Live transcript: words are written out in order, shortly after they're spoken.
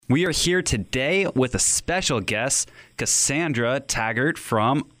We are here today with a special guest, Cassandra Taggart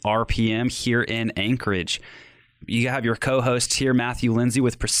from RPM here in Anchorage. You have your co-hosts here, Matthew Lindsay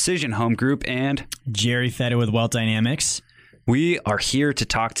with Precision Home Group and Jerry Feta with Wealth Dynamics. We are here to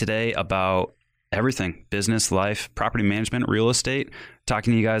talk today about everything, business, life, property management, real estate,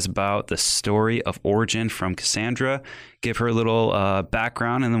 talking to you guys about the story of origin from Cassandra, give her a little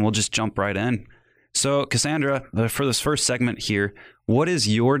background, and then we'll just jump right in. So, Cassandra, for this first segment here, what is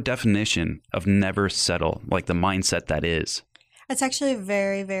your definition of never settle, like the mindset that is? It's actually a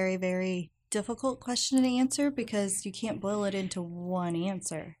very, very, very difficult question to answer because you can't boil it into one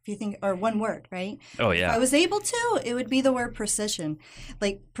answer. If you think, or one word, right? Oh, yeah. If I was able to, it would be the word persistent,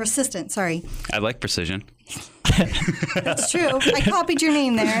 sorry. I like precision. That's true. I copied your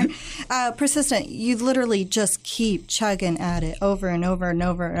name there. Persistent. You literally just keep chugging at it over and over and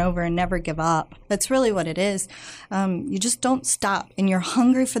over and over and never give up. That's really what it is. You just don't stop and you're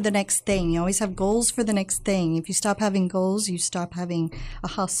hungry for the next thing. You always have goals for the next thing. If you stop having goals, you stop having a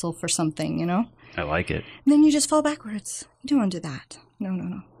hustle for something, you know? I like it. And then you just fall backwards. You don't want to do that.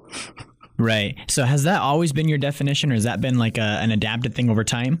 No. Right. So has that always been your definition, or has that been like an adapted thing over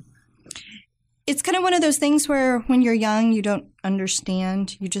time? It's kind of one of those things where when you're young, you don't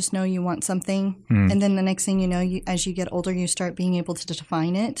understand. You just know you want something. And then the next thing you know, as you get older, you start being able to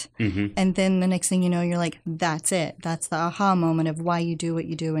define it. And then the next thing you know, you're like, that's it. That's the aha moment of why you do what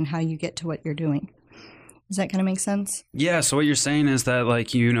you do and how you get to what you're doing. Does that kind of make sense? Yeah. So what you're saying is that,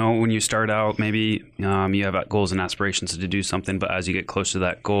 like, you know, when you start out, maybe you have goals and aspirations to do something, but as you get close to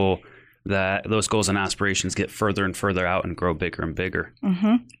that goal, that those goals and aspirations get further and further out and grow bigger and bigger.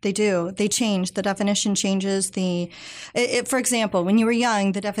 They do. They change. The definition changes. For example, when you were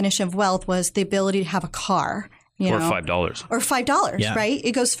young, the definition of wealth was the ability to have a car. Or $5. Or $5, right?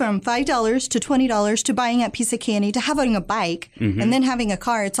 It goes from $5 to $20 to buying a piece of candy to having a bike and then having a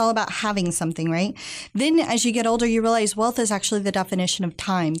car. It's all about having something, right? Then as you get older, you realize wealth is actually the definition of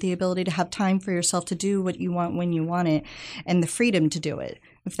time, the ability to have time for yourself to do what you want when you want it, and the freedom to do it,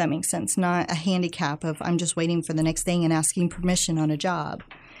 if that makes sense. Not a handicap of I'm just waiting for the next thing and asking permission on a job.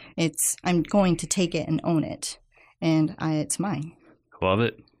 It's I'm going to take it and own it, and it's mine. Love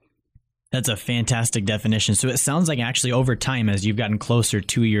it. That's a fantastic definition. So it sounds like actually over time, as you've gotten closer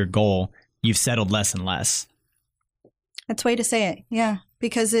to your goal, you've settled less and less. That's a way to say it. Yeah.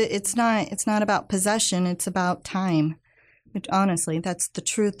 Because it's not about possession. It's about time. Honestly, that's the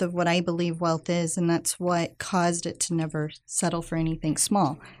truth of what I believe wealth is. And that's what caused it to never settle for anything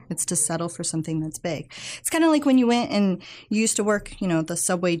small. It's to settle for something that's big. It's kind of like when you went and you used to work, the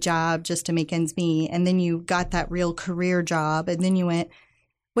subway job just to make ends meet. And then you got that real career job. And then you went,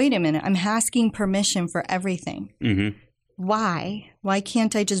 wait a minute, I'm asking permission for everything. Why? Why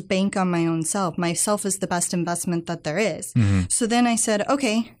can't I just bank on my own self? Myself is the best investment that there is. So then I said,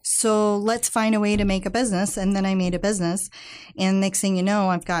 okay, so let's find a way to make a business. And then I made a business. And next thing you know,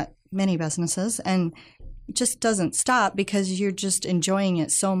 I've got many businesses. And it just doesn't stop because you're just enjoying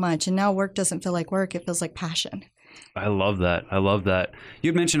it so much. And now work doesn't feel like work. It feels like passion. I love that.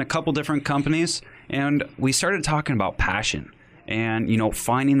 You mentioned a couple different companies, and we started talking about passion. And,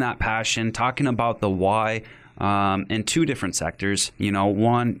 finding that passion, talking about the why in two different sectors.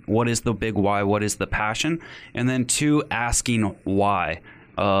 One, what is the big why? What is the passion? And then two, asking why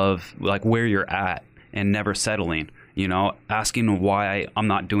of like where you're at and never settling. Asking why I'm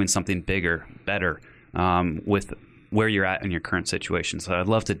not doing something bigger, better with where you're at in your current situation. So I'd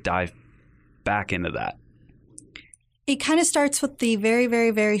love to dive back into that. It kind of starts with the very, very,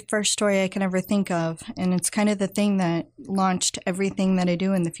 very first story I can ever think of. And it's kind of the thing that launched everything that I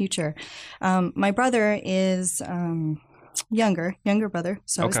do in the future. My brother is younger brother.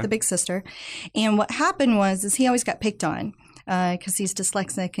 So is the big sister. And what happened is he always got picked on because he's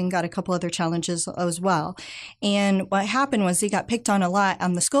dyslexic and got a couple other challenges as well. And what happened was he got picked on a lot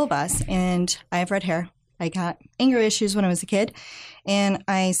on the school bus. And I have red hair. I got anger issues when I was a kid. And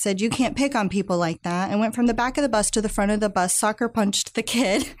I said, you can't pick on people like that. I went from the back of the bus to the front of the bus, soccer punched the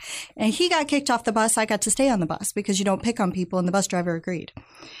kid, and he got kicked off the bus. I got to stay on the bus because you don't pick on people, and the bus driver agreed.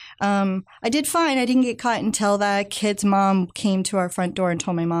 I did fine. I didn't get caught until that kid's mom came to our front door and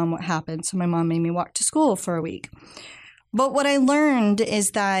told my mom what happened. So my mom made me walk to school for a week. But what I learned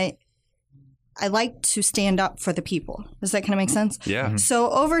is that I like to stand up for the people. Does that kind of make sense? Yeah.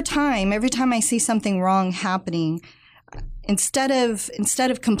 So over time, every time I see something wrong happening, instead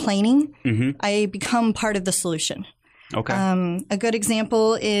of complaining, I become part of the solution. Okay. A good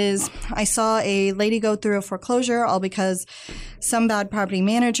example is I saw a lady go through a foreclosure all because some bad property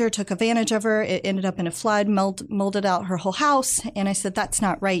manager took advantage of her. It ended up in a flood, molded out her whole house. And I said, that's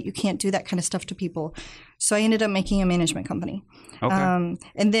not right. You can't do that kind of stuff to people. So I ended up making a management company. Okay.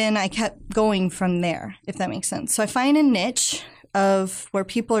 And then I kept going from there, if that makes sense. So I find a niche of where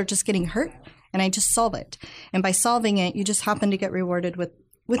people are just getting hurt, and I just solve it. And by solving it, you just happen to get rewarded with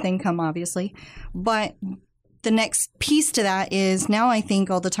income, obviously. But the next piece to that is now I think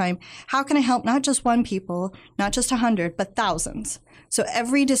all the time, how can I help not just one people, not just 100, but thousands? So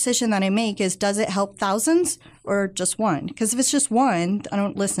every decision that I make is, does it help thousands or just one? Because if it's just one, I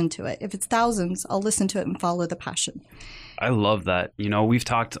don't listen to it. If it's thousands, I'll listen to it and follow the passion. I love that. You know, we've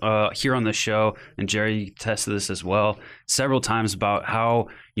talked here on the show, and Jerry tested this as well, several times about how,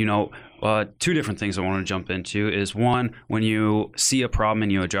 you know, two different things I want to jump into is one, when you see a problem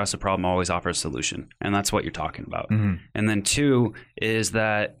and you address a problem, always offer a solution. And that's what you're talking about. Mm-hmm. And then two is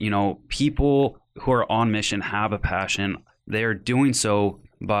that, you know, people who are on mission have a passion. They're doing so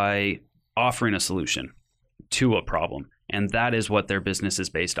by offering a solution to a problem. And that is what their business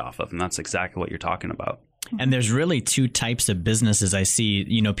is based off of. And that's exactly what you're talking about. And there's really two types of businesses I see.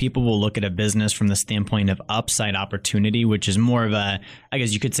 You know, people will look at a business from the standpoint of upside opportunity, which is more of a, I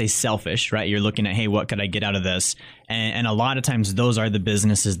guess you could say selfish, right? You're looking at, hey, what could I get out of this? And a lot of times those are the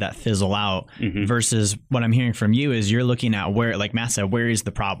businesses that fizzle out versus what I'm hearing from you is you're looking at where, like Matt said, where is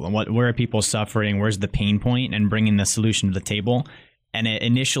the problem? Where are people suffering? Where's the pain point? And bringing the solution to the table. And it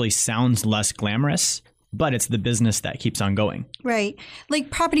initially sounds less glamorous, but it's the business that keeps on going. Right. Like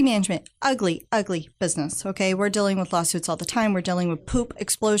property management, ugly business. Okay. We're dealing with lawsuits all the time. We're dealing with poop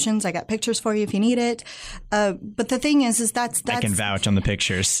explosions. I got pictures for you if you need it. But the thing is that's I can vouch on the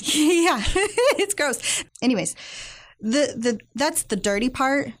pictures. Yeah. It's gross. Anyways, that's the dirty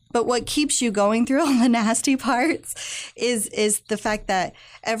part. But what keeps you going through all the nasty parts is the fact that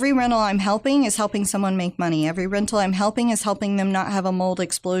every rental I'm helping is helping someone make money. Every rental I'm helping is helping them not have a mold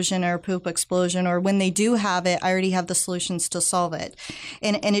explosion or a poop explosion, or when they do have it, I already have the solutions to solve it.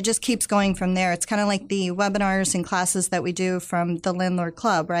 And it just keeps going from there. It's kind of like the webinars and classes that we do from the Landlord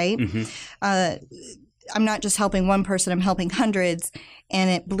Club, right? Mm-hmm. I'm not just helping one person, I'm helping hundreds, and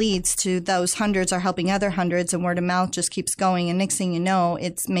it bleeds to those hundreds are helping other hundreds, and word of mouth just keeps going. And next thing you know,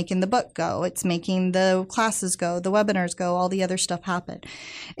 it's making the book go, it's making the classes go, the webinars go, all the other stuff happen.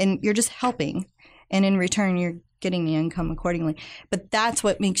 And you're just helping. And in return, you're getting the income accordingly. But that's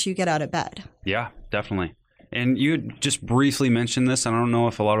what makes you get out of bed. Yeah, definitely. And you just briefly mentioned this. I don't know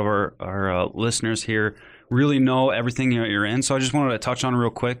if a lot of our listeners here really know everything you're in. So I just wanted to touch on real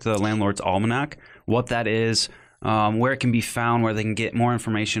quick the Landlord's Almanac, what that is, where it can be found, where they can get more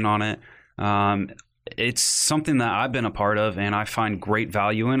information on it. It's something that I've been a part of and I find great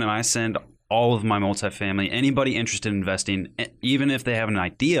value in, and I send all of my multifamily, anybody interested in investing, even if they have an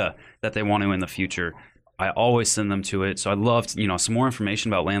idea that they want to in the future, I always send them to it. So I'd love to, some more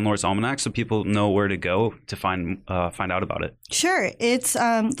information about Landlord's Almanac so people know where to go to find out about it. Sure. It's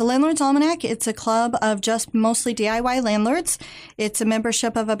the Landlord's Almanac. It's a club of just mostly DIY landlords. It's a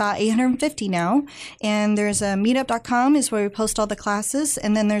membership of about 850 now. And there's a meetup.com is where we post all the classes.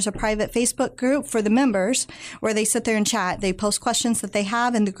 And then there's a private Facebook group for the members where they sit there and chat. They post questions that they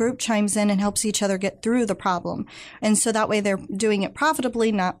have, and the group chimes in and helps each other get through the problem. And so that way they're doing it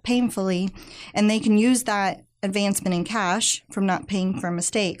profitably, not painfully. And they can use that advancement in cash from not paying for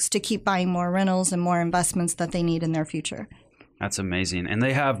mistakes to keep buying more rentals and more investments that they need in their future. That's amazing. And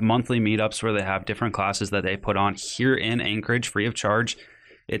they have monthly meetups where they have different classes that they put on here in Anchorage free of charge.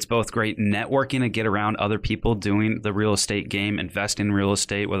 It's both great networking to get around other people doing the real estate game, invest in real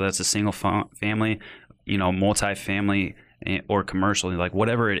estate, whether that's a single family, multifamily or commercial, like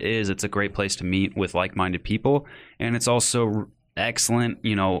whatever it is, it's a great place to meet with like-minded people. And it's also excellent,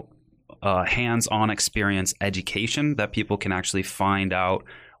 hands-on experience education that people can actually find out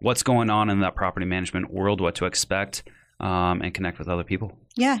what's going on in that property management world, what to expect, and connect with other people.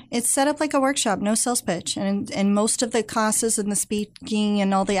 Yeah, it's set up like a workshop, no sales pitch. And most of the classes and the speaking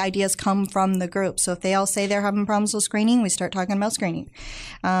and all the ideas come from the group. So if they all say they're having problems with screening, we start talking about screening.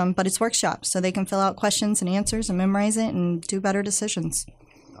 But it's workshop, so they can fill out questions and answers and memorize it and do better decisions.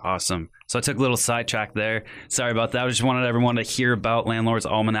 Awesome. So I took a little sidetrack there. Sorry about that. I just wanted everyone to hear about Landlord's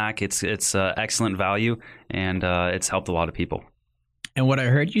Almanac. It's excellent value, and it's helped a lot of people. And what I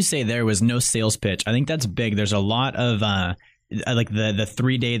heard you say there was no sales pitch. I think that's big. There's a lot of like the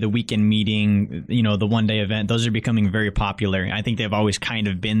 3-day, the weekend meeting, the 1-day event. Those are becoming very popular. I think they've always kind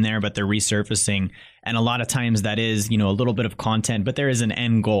of been there, but they're resurfacing. And a lot of times that is, a little bit of content, but there is an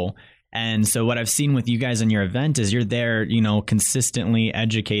end goal. And so what I've seen with you guys in your event is you're there, consistently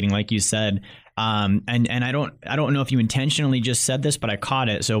educating, like you said, And I don't know if you intentionally just said this, but I caught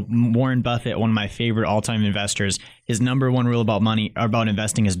it. So Warren Buffett, one of my favorite all-time investors, his number one rule about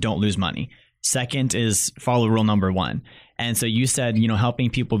investing is don't lose money. Second is follow rule number one. And so you said, helping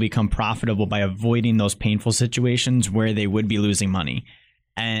people become profitable by avoiding those painful situations where they would be losing money.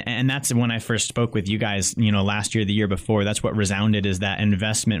 And that's when I first spoke with you guys, last year, the year before. That's what resounded, is that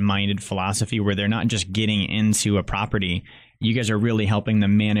investment-minded philosophy where they're not just getting into a property. You guys are really helping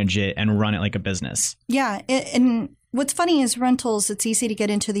them manage it and run it like a business. Yeah. And what's funny is rentals, it's easy to get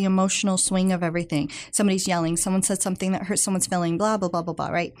into the emotional swing of everything. Somebody's yelling, someone said something that hurts someone's feeling, blah, blah, blah, blah, blah,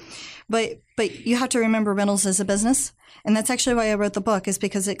 right? But you have to remember rentals as a business. And that's actually why I wrote the book, is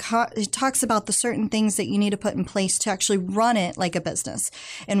because it talks about the certain things that you need to put in place to actually run it like a business,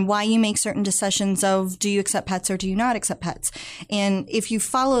 and why you make certain decisions of, do you accept pets or do you not accept pets? And if you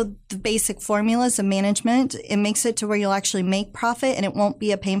follow the basic formulas of management, it makes it to where you'll actually make profit and it won't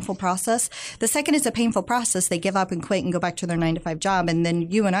be a painful process. The second it's a painful process, they give up and quit and go back to their 9-to-5 job. And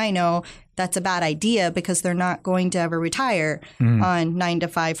then you and I know that's a bad idea, because they're not going to ever retire on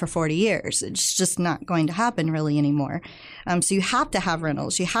 9-to-5 for 40 years. It's just not going to happen really anymore. So you have to have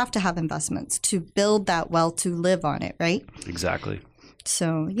rentals. You have to have investments to build that wealth, to live on it, right? Exactly.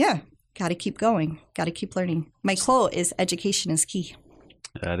 So, yeah, got to keep going. Got to keep learning. My quote is, education is key.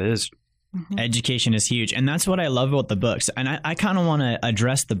 That is. Mm-hmm. Education is huge. And that's what I love about the books. And I kind of want to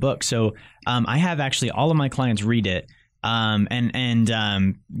address the book. So I have actually all of my clients read it.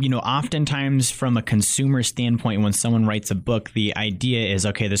 Oftentimes from a consumer standpoint, when someone writes a book, the idea is,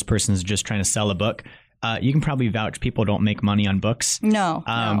 okay, this person's just trying to sell a book. You can probably vouch people don't make money on books. No.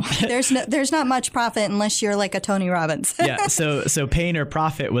 There's not much profit unless you're like a Tony Robbins. Yeah. So pain or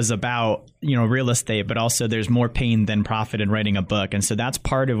profit was about, real estate, but also there's more pain than profit in writing a book. And so that's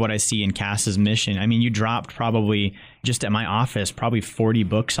part of what I see in Cass's mission. I mean, you dropped probably just at my office, probably 40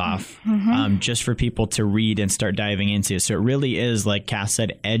 books off just for people to read and start diving into. So it really is, like Cass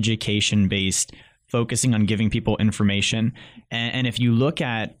said, education based, focusing on giving people information. And if you look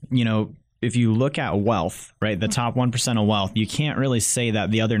at, wealth, right, the top 1% of wealth, you can't really say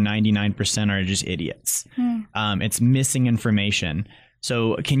that the other 99% are just idiots. It's missing information.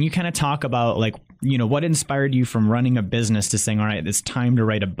 So can you kind of talk about, like, what inspired you from running a business to saying, all right, it's time to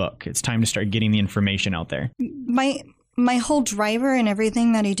write a book. It's time to start getting the information out there. My whole driver in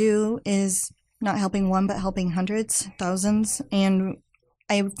everything that I do is not helping one, but helping hundreds, thousands. And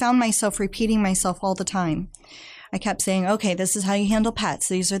I found myself repeating myself all the time. I kept saying, okay, this is how you handle pets.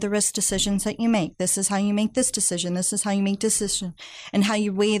 These are the risk decisions that you make. This is how you make this decision. This is how you make decision, and how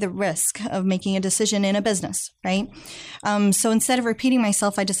you weigh the risk of making a decision in a business, right? So instead of repeating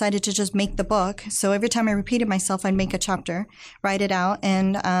myself, I decided to just make the book. So every time I repeated myself, I'd make a chapter, write it out,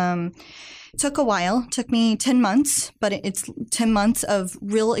 and it took a while. It took me 10 months, but it's 10 months of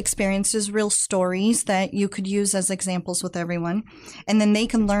real experiences, real stories that you could use as examples with everyone. And then they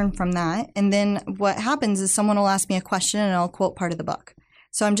can learn from that. And then what happens is someone will ask me a question and I'll quote part of the book.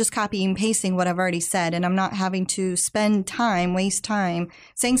 So I'm just copying and pasting what I've already said, and I'm not having to waste time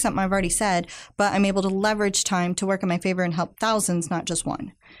saying something I've already said, but I'm able to leverage time to work in my favor and help thousands, not just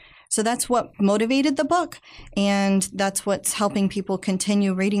one. So that's what motivated the book, and that's what's helping people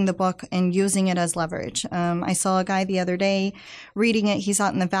continue reading the book and using it as leverage. I saw a guy the other day reading it. He's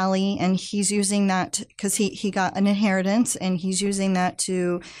out in the valley, and he's using that because he got an inheritance, and he's using that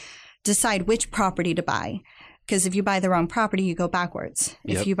to decide which property to buy. Because if you buy the wrong property, you go backwards.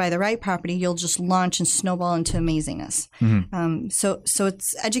 Yep. If you buy the right property, you'll just launch and snowball into amazingness. Mm-hmm. So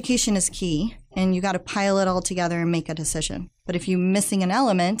it's education is key, and you got to pile it all together and make a decision. But if you're missing an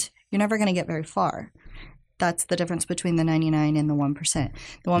element, you're never going to get very far. That's the difference between the 99 and the 1%.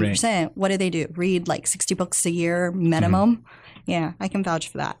 The 1%, right. What do? Read like 60 books a year minimum. Mm-hmm. Yeah, I can vouch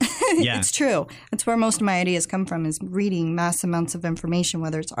for that. Yeah. It's true. That's where most of my ideas come from, is reading mass amounts of information,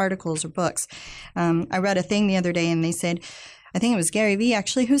 whether it's articles or books. I read a thing the other day, and they said, I think it was Gary Vee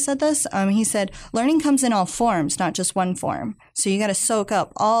actually who said this. He said, learning comes in all forms, not just one form. So you got to soak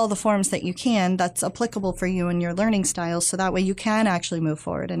up all the forms that you can that's applicable for you and your learning style, so that way you can actually move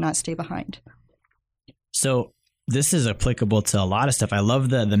forward and not stay behind. So this is applicable to a lot of stuff. I love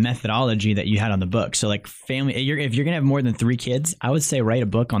the methodology that you had on the book. So like family, if you're gonna have more than 3 kids, I would say write a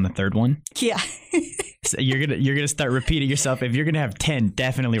book on the third one. Yeah. So you're gonna start repeating yourself. If you're gonna have 10,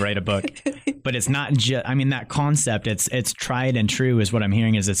 definitely write a book. But it's not just, I mean, that concept, it's tried and true is what I'm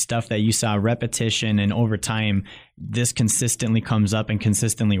hearing, is it's stuff that you saw repetition, and over time, this consistently comes up and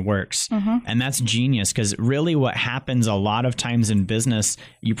consistently works. And that's genius, because really what happens a lot of times in business,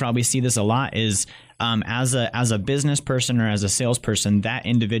 you probably see this a lot, is as a business person or as a salesperson, that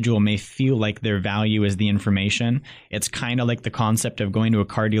individual may feel like their value is the information. It's kind of like the concept of going to a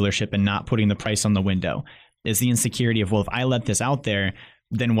car dealership and not putting the price on the window. It's the insecurity of, well, if I let this out there,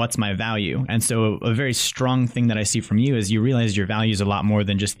 then what's my value? And so a very strong thing that I see from you is you realize your value is a lot more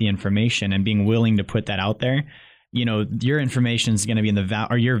than just the information, and being willing to put that out there. You know, your information is going to be in the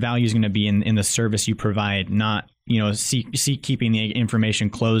or your value is going to be in the service you provide, not, you know, keeping the information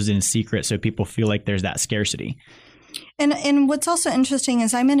closed and secret so people feel like there's that scarcity. And what's also interesting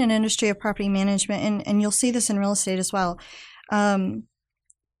is I'm in an industry of property management, and you'll see this in real estate as well.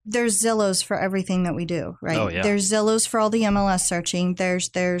 There's Zillows for everything that we do, right? Oh, yeah. There's Zillows for all the MLS searching.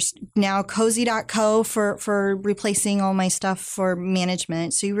 There's now Cozy.co for replacing all my stuff for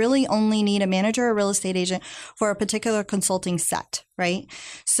management. So you really only need a manager or real estate agent for a particular consulting set, right?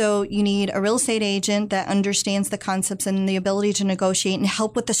 So you need a real estate agent that understands the concepts and the ability to negotiate and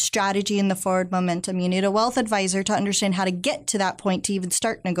help with the strategy and the forward momentum. You need a wealth advisor to understand how to get to that point to even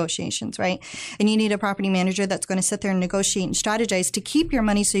start negotiations, right? And you need a property manager that's going to sit there and negotiate and strategize to keep your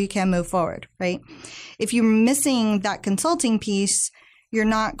money so you can move forward, right? If you're missing that consulting piece, you're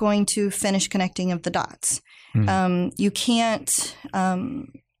not going to finish connecting of the dots. You can't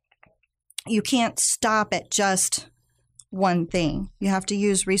stop at just one thing. You have to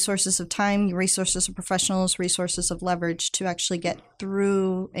use resources of time, resources of professionals, resources of leverage to actually get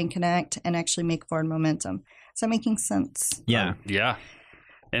through and connect and actually make forward momentum. Is that making sense? Yeah. Yeah.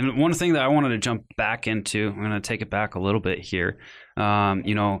 And one thing that I wanted to jump back into, I'm going to take it back a little bit here,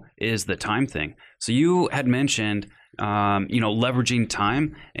 is the time thing. So you had mentioned, leveraging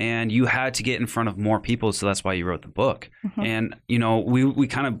time, and you had to get in front of more people. So that's why you wrote the book. And, we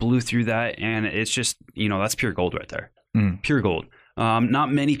kind of blew through that, and it's just, that's pure gold right there. Pure gold.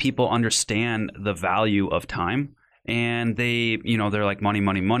 Not many people understand the value of time, and they're like money,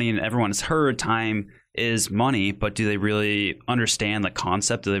 money, money. And everyone's heard time is money, but do they really understand the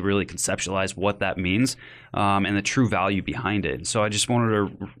concept? Do they really conceptualize what that means, and the true value behind it? So I just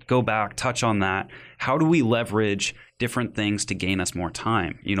wanted to go back, touch on that. How do we leverage different things to gain us more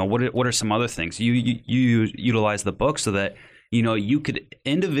time? What are some other things? You utilize the book so that, you could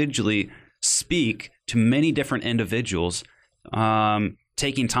individually speak to many different individuals,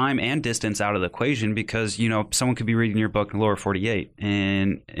 taking time and distance out of the equation, because someone could be reading your book in the lower 48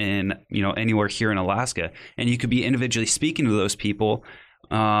 and anywhere here in Alaska, and you could be individually speaking to those people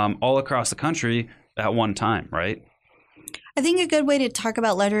all across the country at one time, right? I think a good way to talk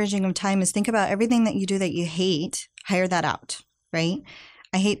about leveraging of time is think about everything that you do that you hate, hire that out, right?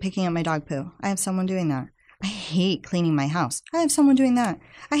 I hate picking up my dog poo. I have someone doing that. I hate cleaning my house. I have someone doing that.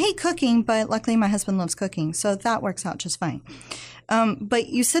 I hate cooking, but luckily my husband loves cooking, so that works out just fine. But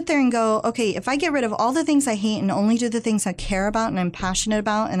you sit there and go, okay, if I get rid of all the things I hate and only do the things I care about and I'm passionate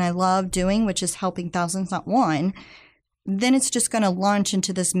about and I love doing, which is helping thousands, not one, then it's just going to launch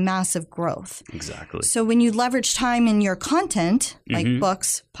into this massive growth. Exactly. So when you leverage time in your content, like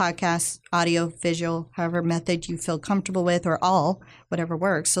books, podcasts, audio, visual, however method you feel comfortable with, or all, whatever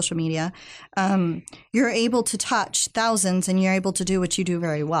works, social media, you're able to touch thousands, and you're able to do what you do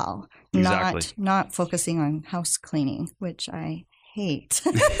very well. Exactly. Not focusing on house cleaning, which I hate.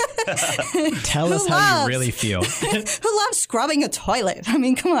 Tell us how you really feel. Who loves scrubbing a toilet? I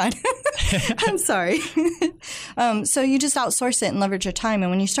mean, come on. I'm sorry. So you just outsource it and leverage your time. And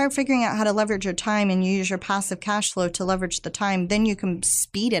when you start figuring out how to leverage your time and you use your passive cash flow to leverage the time, then you can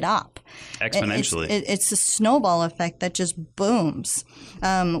speed it up. Exponentially. It's a snowball effect that just booms.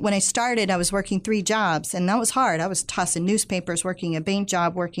 When I started, I was working 3 jobs, and that was hard. I was tossing newspapers, working a bank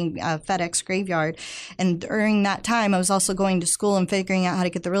job, working a FedEx graveyard. And during that time, I was also going to school and figuring out how to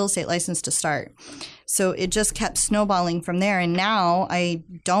get the real estate license to start. So it just kept snowballing from there. And now I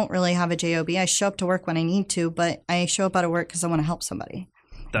don't really have a job. I show up to work when I need to, but I show up out of work because I want to help somebody.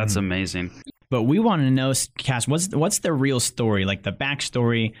 That's amazing. But we want to know, Cass, what's the real story, like the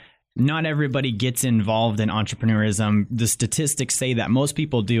backstory? Not everybody gets involved in entrepreneurism. The statistics say that most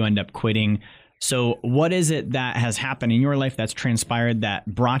people do end up quitting. So what is it that has happened in your life that's transpired that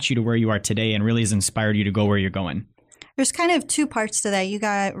brought you to where you are today and really has inspired you to go where you're going? There's kind of 2 parts to that. You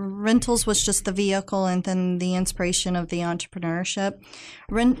got rentals was just the vehicle, and then the inspiration of the entrepreneurship.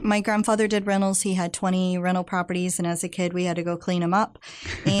 My grandfather did rentals. He had 20 rental properties, and as a kid, we had to go clean them up.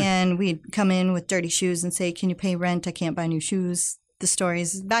 And we'd come in with dirty shoes and say, "Can you pay rent? I can't buy new shoes." the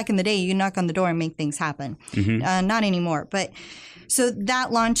stories. Back in the day, you knock on the door and make things happen. Not anymore. But so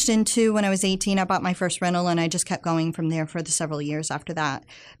that launched into when I was 18, I bought my first rental and I just kept going from there for the several years after that.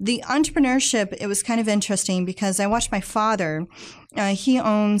 The entrepreneurship, it was kind of interesting because I watched my father. He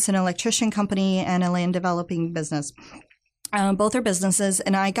owns an electrician company and a land developing business. Both are businesses,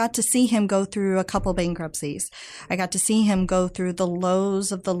 and I got to see him go through a couple bankruptcies. I got to see him go through the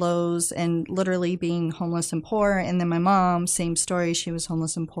lows of the lows and literally being homeless and poor. And then my mom, same story. She was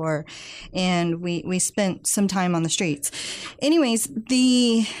homeless and poor. And we spent some time on the streets. Anyways,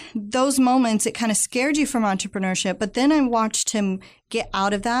 those moments, it kind of scared you from entrepreneurship. But then I watched him get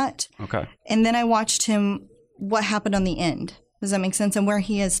out of that. Okay. And then I watched him, what happened on the end. Does that make sense? And where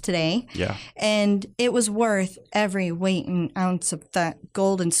he is today. Yeah. And it was worth every weight and ounce of that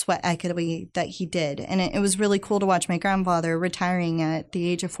gold and sweat equity that he did. And it was really cool to watch my grandfather retiring at the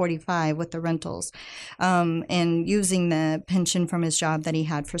age of 45 with the rentals, and using the pension from his job that he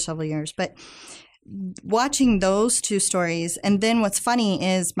had for several years. But watching those two stories, and then what's funny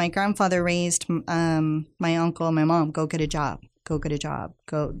is my grandfather raised my uncle and my mom, go get a job,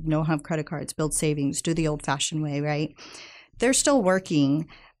 go no have credit cards, build savings, do the old fashioned way, right? They're still working.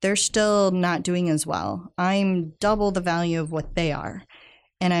 They're still not doing as well. I'm double the value of what they are.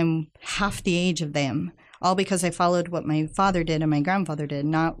 And I'm half the age of them, all because I followed what my father did and my grandfather did,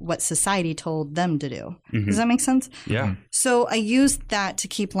 not what society told them to do. Does that make sense? Yeah. So I used that to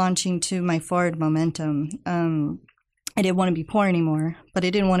keep launching to my forward momentum. I didn't want to be poor anymore, but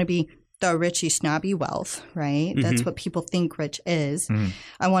I didn't want to be the richy, snobby wealth, right? That's what people think rich is.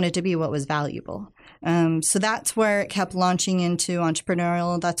 I wanted to be what was valuable. So that's where it kept launching into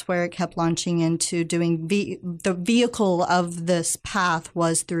entrepreneurial. That's where it kept launching into doing the vehicle of this path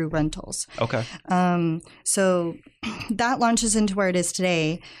was through rentals. Okay. So that launches into where it is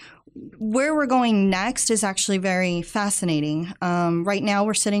today. Where we're going next is actually very fascinating. Right now,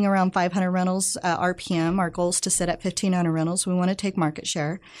 we're sitting around 500 rentals RPM. Our goal is to sit at 1,500 rentals. We want to take market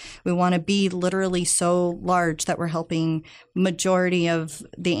share. We want to be literally so large that we're helping majority of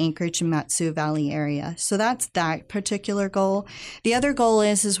the Anchorage and Matsu Valley area. So that's that particular goal. The other goal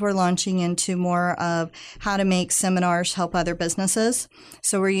is we're launching into more of how to make seminars help other businesses.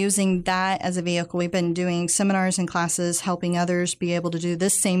 So we're using that as a vehicle. We've been doing seminars and classes helping others be able to do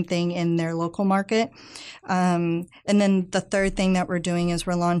this same thing in their local market. And then the third thing that we're doing is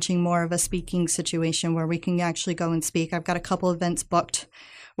we're launching more of a speaking situation where we can actually go and speak. I've got a couple events booked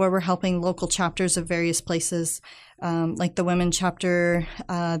where we're helping local chapters of various places, like the women chapter.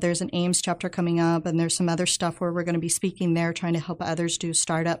 There's an Ames chapter coming up, and there's some other stuff where we're going to be speaking there, trying to help others do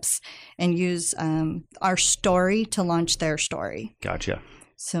startups and use our story to launch their story. Gotcha.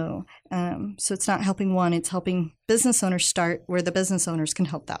 So it's not helping one; it's helping business owners start where the business owners can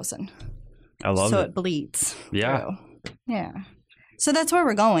help 1,000. I love it. So it bleeds. Yeah. Through. Yeah. So that's where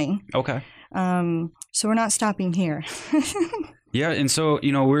we're going. Okay. So we're not stopping here. Yeah, and so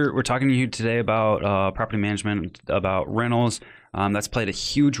we're talking to you today about property management, about rentals. That's played a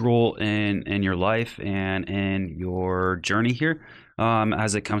huge role in your life and in your journey here.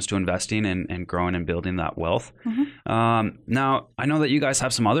 As it comes to investing and growing and building that wealth. Now, I know that you guys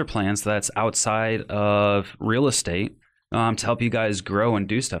have some other plans that's outside of real estate to help you guys grow and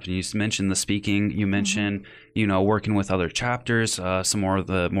do stuff. And you mentioned the speaking. You mentioned, working with other chapters, some more of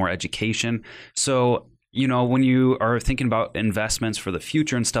the more education. So, when you are thinking about investments for the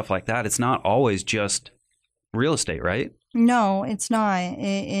future and stuff like that, it's not always just real estate, right? No, it's not.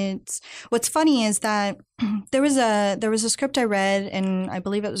 It's what's funny is that there was a script I read, and I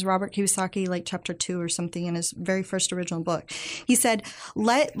believe it was Robert Kiyosaki, like chapter 2 or something in his very first original book. He said,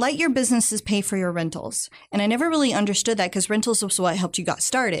 let your businesses pay for your rentals. And I never really understood that because rentals was what helped you got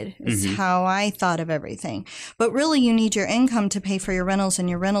started. Is how I thought of everything. But really, you need your income to pay for your rentals, and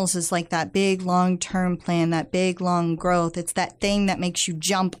your rentals is like that big long-term plan, that big long growth. It's that thing that makes you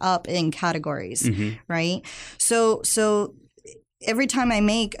jump up in categories, right? So every time I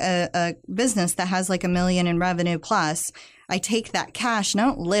make a business that has like $1 million in revenue plus, I take that cash and I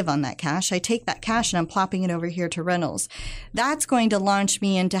don't live on that cash. I take that cash and I'm plopping it over here to rentals. That's going to launch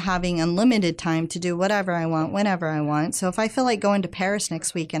me into having unlimited time to do whatever I want, whenever I want. So if I feel like going to Paris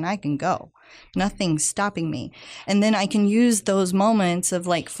next weekend, I can go. Nothing's stopping me. And then I can use those moments of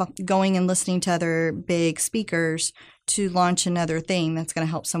like going and listening to other big speakers to launch another thing that's going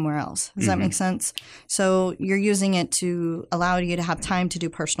to help somewhere else. Does that make sense? So you're using it to allow you to have time to do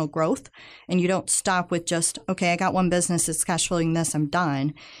personal growth, and you don't stop with just, okay, I got one business, it's cash flowing this, I'm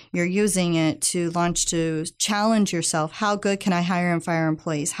done. You're using it to launch, to challenge yourself. How good can I hire and fire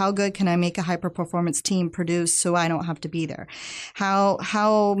employees? How good can I make a hyper-performance team produce so I don't have to be there?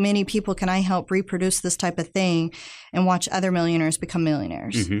 How many people can I help reproduce this type of thing and watch other millionaires become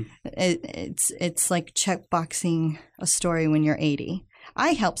millionaires? It's like checkboxing a story when you're 80.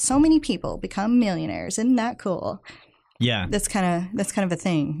 I helped so many people become millionaires. Isn't that cool? Yeah. That's kind of a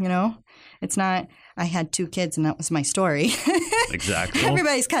thing, you know? It's not, I had 2 kids and that was my story. Exactly.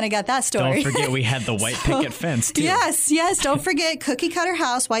 Everybody's kind of got that story. Don't forget we had the white picket fence too. Yes. Don't forget cookie cutter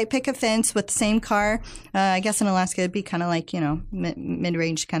house, white picket fence with the same car. I guess in Alaska it'd be kind of like,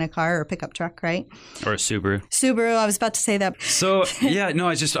 mid-range kind of car or pickup truck, right? Or a Subaru. I was about to say that. So yeah, no,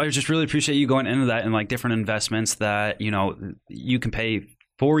 I just really appreciate you going into that and like different investments that, you can pay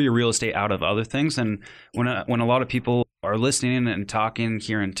for your real estate out of other things. And when a lot of people are listening and talking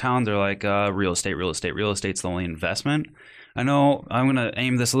here in town, they're like, real estate's the only investment. I know I'm going to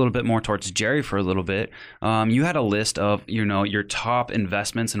aim this a little bit more towards Jerry for a little bit. You had a list of, your top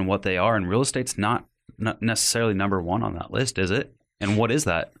investments and what they are, and real estate's not necessarily number one on that list, is it? And what is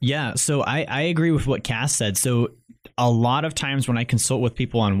that? Yeah, so I agree with what Cass said. So a lot of times when I consult with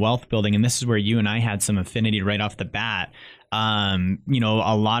people on wealth building, and this is where you and I had some affinity right off the bat,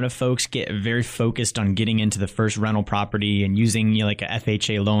 a lot of folks get very focused on getting into the first rental property and using like a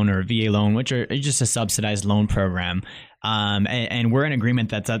FHA loan or a VA loan, which are just a subsidized loan program. And we're in agreement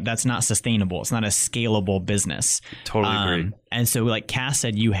that that's not sustainable. It's not a scalable business. Totally agree. And so like Cass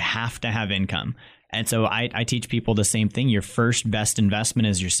said, you have to have income. And so I teach people the same thing. Your first best investment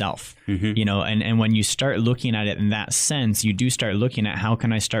is yourself, and when you start looking at it in that sense, you do start looking at how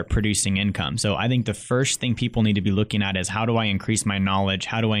can I start producing income? So I think the first thing people need to be looking at is how do I increase my knowledge?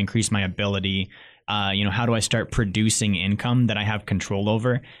 How do I increase my ability? How do I start producing income that I have control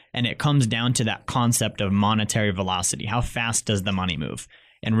over? And it comes down to that concept of monetary velocity. How fast does the money move?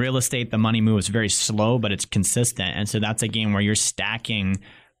 In real estate, the money moves very slow, but it's consistent. And so that's a game where you're stacking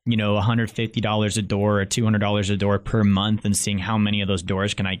 $150 a door or $200 a door per month and seeing how many of those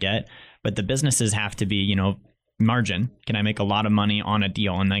doors can I get. But the businesses have to be, margin. Can I make a lot of money on a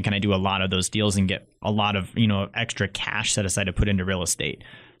deal? And then can I do a lot of those deals and get a lot of, extra cash set aside to put into real estate?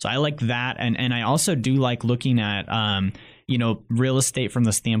 So I like that. And I also do like looking at, real estate from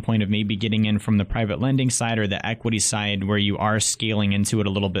the standpoint of maybe getting in from the private lending side or the equity side where you are scaling into it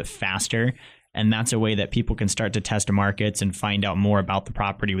a little bit faster. And that's a way that people can start to test markets and find out more about the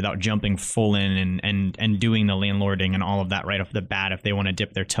property without jumping full in and doing the landlording and all of that right off the bat if they want to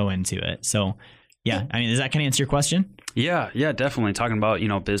dip their toe into it. So, yeah, I mean, does that kind of answer your question? Yeah, definitely. Talking about,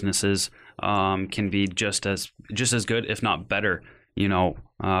 businesses can be just as good, if not better,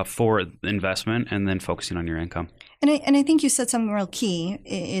 for investment and then focusing on your income. And I think you said something real key.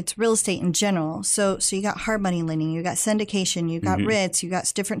 It's real estate in general. So you got hard money lending, you got syndication, you got REITs, you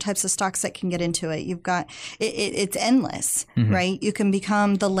got different types of stocks that can get into it. You've got it's endless, right? You can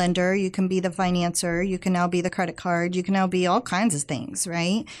become the lender, you can be the financer, you can now be the credit card, you can now be all kinds of things,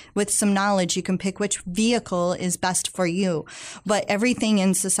 right? With some knowledge, you can pick which vehicle is best for you. But everything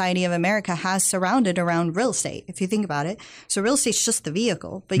in Society of America has surrounded around real estate, if you think about it. So real estate's just the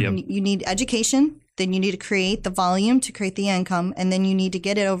vehicle, but you need education. Then you need to create the volume to create the income, and then you need to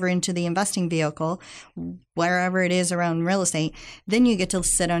get it over into the investing vehicle, wherever it is around real estate. Then you get to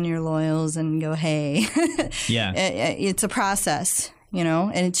sit on your laurels and go, hey, it's a process,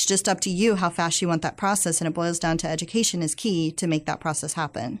 and it's just up to you how fast you want that process. And it boils down to education is key to make that process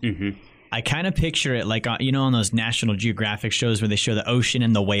happen. I kind of picture it like, on those National Geographic shows where they show the ocean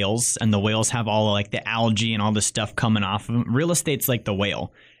and the whales have all like the algae and all this stuff coming off of them. Real estate's like the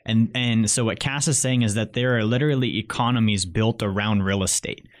whale. And so what Cass is saying is that there are literally economies built around real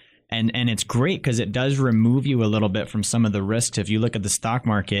estate. And it's great because it does remove you a little bit from some of the risks. If you look at the stock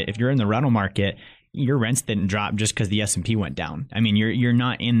market, if you're in the rental market, your rents didn't drop just because the S&P went down. I mean, you're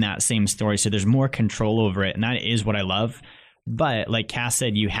not in that same story. So there's more control over it. And that is what I love. But like Cass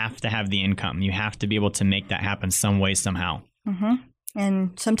said, you have to have the income. You have to be able to make that happen some way, somehow.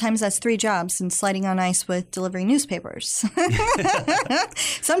 And sometimes that's 3 jobs and sliding on ice with delivering newspapers.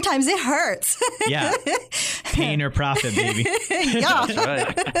 Sometimes it hurts. Yeah. Pain or profit, baby. Yeah. That's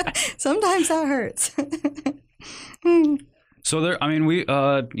right. Sometimes that hurts. So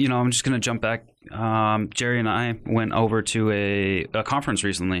I'm just going to jump back. Jerry and I went over to a conference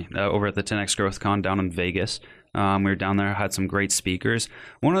recently over at the 10X Growth Con down in Vegas. We were down there, had some great speakers.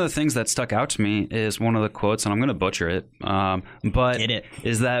 One of the things that stuck out to me is one of the quotes, and I'm going to butcher it, but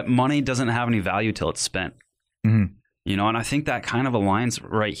is that money doesn't have any value till it's spent. And I think that kind of aligns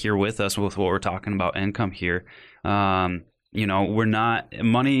right here with us with what we're talking about income here. Money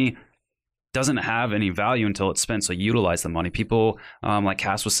doesn't have any value until it's spent, so utilize the money. People, like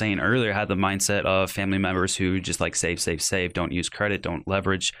Cass was saying earlier, had the mindset of family members who just like save, don't use credit, don't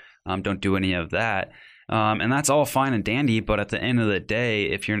leverage, don't do any of that. And that's all fine and dandy, but at the end of the day,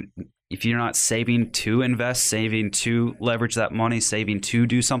 if you're not saving to invest, saving to leverage that money, saving to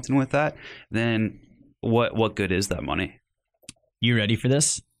do something with that, then what good is that money? You ready for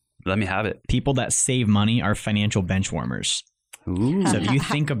this? Let me have it. People that save money are financial bench warmers. Ooh. So if you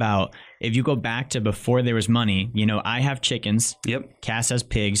think about, if you go back to before there was money, I have chickens. Yep. Cass has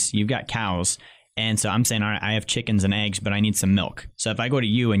pigs. You've got cows. And so I'm saying, all right, I have chickens and eggs, but I need some milk. So if I go to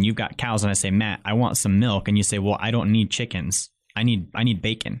you and you've got cows and I say, Matt, I want some milk. And you say, well, I don't need chickens. I need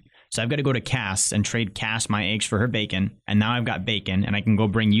bacon. So I've got to go to Cass and trade Cass my eggs for her bacon. And now I've got bacon and I can go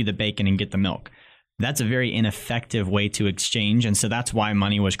bring you the bacon and get the milk. That's a very ineffective way to exchange. And so that's why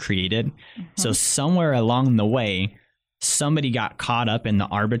money was created. Mm-hmm. So somewhere along the way, somebody got caught up in the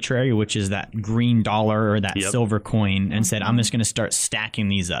arbitrary, which is that green dollar or that silver coin, and said, I'm just going to start stacking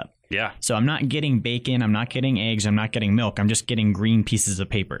these up. Yeah. So I'm not getting bacon, I'm not getting eggs, I'm not getting milk. I'm just getting green pieces of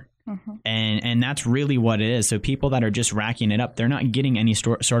paper. Mm-hmm. And that's really what it is. So people that are just racking it up, they're not getting any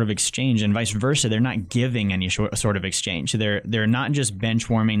sort of exchange, and vice versa. They're not giving any sort of exchange. They're not just bench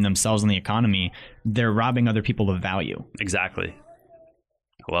warming themselves in the economy. They're robbing other people of value. Exactly.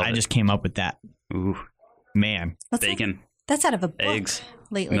 I just came up with that. Ooh. Man. Bacon. That's out of a book. Eggs.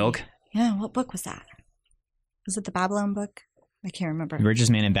 Lately. Milk. Yeah. What book was that? Was it the Babylon book? I can't remember.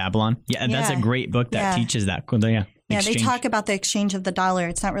 Richest Man in Babylon. Yeah, that's a great book that teaches that. Yeah. Yeah, exchange. They talk about the exchange of the dollar.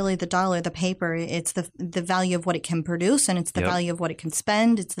 It's not really the dollar, the paper. It's the value of what it can produce, and it's the value of what it can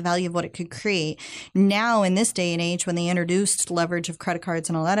spend. It's the value of what it could create. Now, in this day and age, when they introduced leverage of credit cards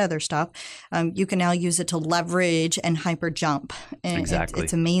and all that other stuff, you can now use it to leverage and hyper jump. And exactly.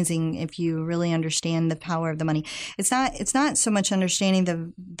 It's amazing if you really understand the power of the money. It's not so much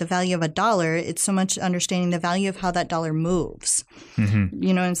understanding the value of a dollar. It's so much understanding the value of how that dollar moves. Mm-hmm.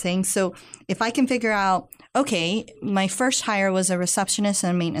 You know what I'm saying? So if I can figure out, okay, my first hire was a receptionist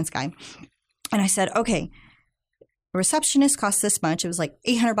and a maintenance guy. And I said, okay, a receptionist costs this much. It was like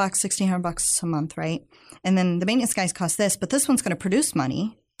 $800, $1,600 a month, right? And then the maintenance guys cost this, but this one's going to produce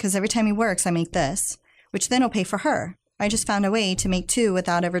money because every time he works, I make this, which then will pay for her. I just found a way to make two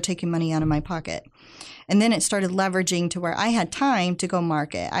without ever taking money out of my pocket. And then it started leveraging to where I had time to go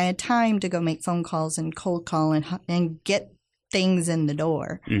market. I had time to go make phone calls and cold call and get things in the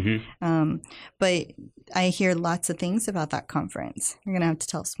door. Mm-hmm. But I hear lots of things about that conference. You're going to have to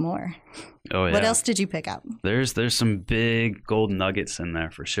tell us more. Oh, yeah. What else did you pick up? There's some big gold nuggets in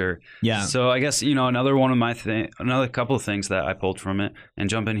there for sure. Yeah. So I guess, another couple of things that I pulled from it, and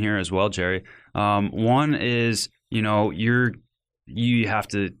jump in here as well, Jerry. One is, you have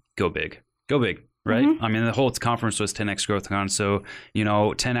to go big. Go big. Right? Mm-hmm. I mean, the whole conference was 10x growth con. So,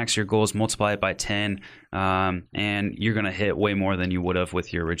 10x your goals, multiply it by 10, and you're going to hit way more than you would have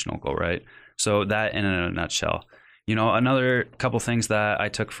with your original goal, right? So that in a nutshell. Another couple things that I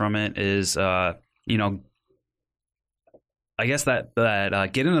took from it is, I guess that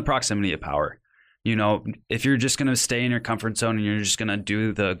get in the proximity of power. If you're just going to stay in your comfort zone and you're just going to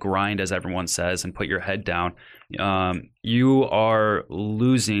do the grind, as everyone says, and put your head down, you are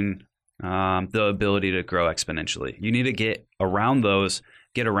losing the ability to grow exponentially. You need to get around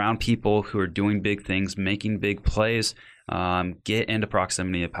people who are doing big things, making big plays, get into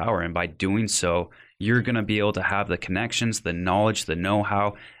proximity of power. And by doing so, you're going to be able to have the connections, the knowledge, the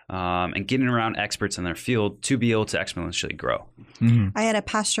know-how, and getting around experts in their field to be able to exponentially grow. Mm-hmm. I had a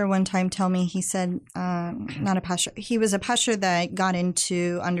pastor one time tell me, he said, not a pastor, he was a pastor that got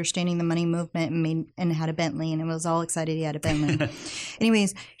into understanding the money movement and had a Bentley, and was all excited he had a Bentley.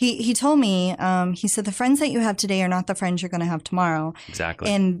 Anyways, he told me, he said, the friends that you have today are not the friends you're going to have tomorrow.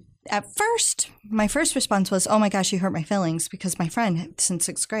 Exactly. And at first, my first response was, oh my gosh, you hurt my feelings, because my friend since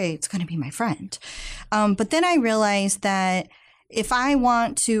 6th grade is going to be my friend. But then I realized that if I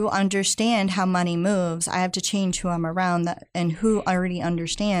want to understand how money moves, I have to change who I'm around and who already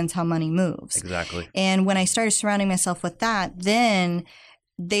understands how money moves. Exactly. And when I started surrounding myself with that, then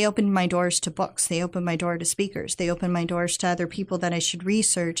they opened my doors to books. They opened my door to speakers. They opened my doors to other people that I should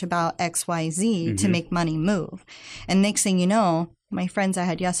research about XYZ to make money move. And next thing you know, my friends I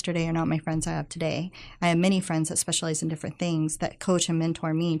had yesterday are not my friends I have today. I have many friends that specialize in different things that coach and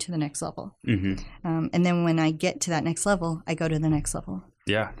mentor me to the next level. Mm-hmm. And then when I get to that next level, I go to the next level.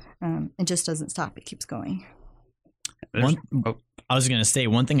 Yeah. It just doesn't stop. It keeps going. I was going to say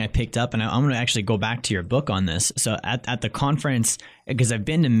one thing I picked up, and I'm going to actually go back to your book on this. So at the conference, because I've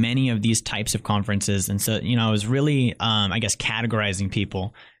been to many of these types of conferences, and so, I was really, I guess, categorizing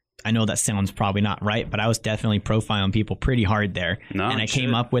people. I know that sounds probably not right, but I was definitely profiling people pretty hard there. No, and I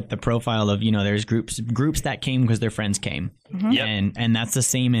came up with the profile of, there's groups that came because their friends came. Mm-hmm. Yep. And that's the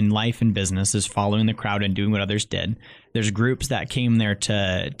same in life and business, is following the crowd and doing what others did. There's groups that came there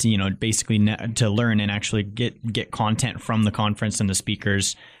to basically to learn and actually get content from the conference and the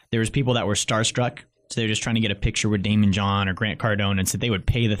speakers. There was people that were starstruck. So they're just trying to get a picture with Daymond John or Grant Cardone, and so they would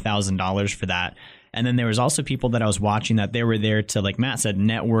pay the $1,000 for that. And then there was also people that I was watching that they were there to, like Matt said,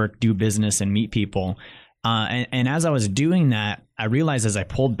 network, do business, and meet people. And as I was doing that, I realized as I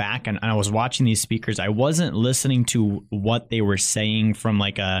pulled back and I was watching these speakers, I wasn't listening to what they were saying from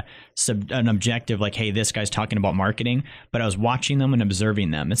like an objective, like, hey, this guy's talking about marketing, but I was watching them and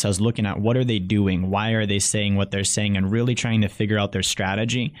observing them. And so I was looking at what are they doing? Why are they saying what they're saying? And really trying to figure out their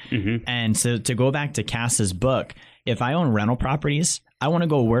strategy. Mm-hmm. And so to go back to Cass's book, if I own rental properties, I want to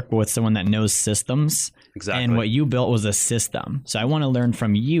go work with someone that knows systems. Exactly. And what you built was a system. So I want to learn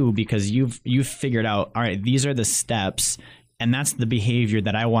from you because you've figured out, all right, these are the steps. And that's the behavior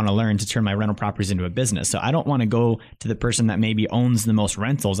that I want to learn to turn my rental properties into a business. So I don't want to go to the person that maybe owns the most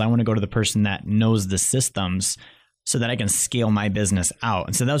rentals. I want to go to the person that knows the systems so that I can scale my business out.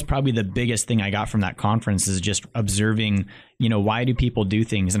 And so that was probably the biggest thing I got from that conference, is just observing, why do people do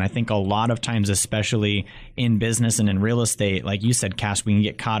things? And I think a lot of times, especially in business and in real estate, like you said, Cass, we can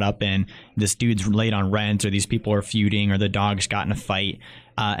get caught up in this dude's late on rent, or these people are feuding, or the dog's got in a fight,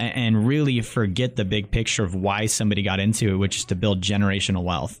 and really forget the big picture of why somebody got into it, which is to build generational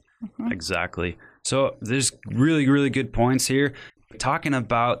wealth. Mm-hmm. Exactly. So there's really, really good points here. Talking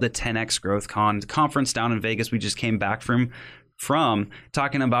about the 10X Growth conference down in Vegas, we just came back from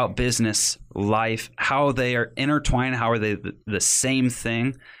talking about business, life, how they are intertwined, how are they the same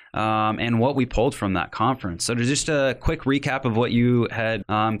thing, and what we pulled from that conference. So just a quick recap of what you had.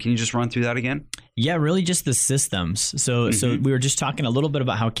 Can you just run through that again? Yeah, really just the systems. So we were just talking a little bit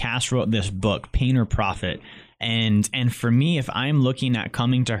about how Cass wrote this book, Pain or Profit. And for me, if I'm looking at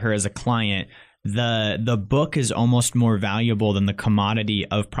coming to her as a client, the book is almost more valuable than the commodity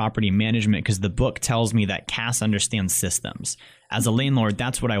of property management, because the book tells me that Cass understands systems. As a landlord,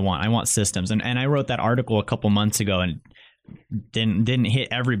 that's what I want. I want systems. And I wrote that article a couple months ago and didn't hit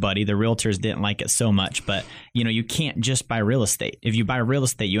everybody. The realtors didn't like it so much. But you can't just buy real estate. If you buy real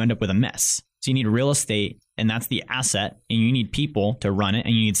estate, you end up with a mess. So you need real estate, and that's the asset, and you need people to run it,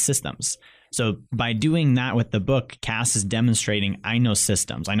 and you need systems. So by doing that with the book, Cass is demonstrating I know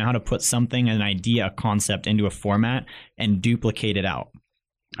systems. I know how to put something, an idea, a concept into a format and duplicate it out.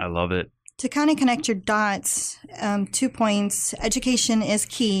 I love it. To kind of connect your dots, 2 points. Education is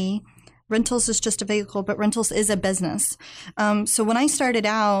key. Rentals is just a vehicle, but rentals is a business. So when I started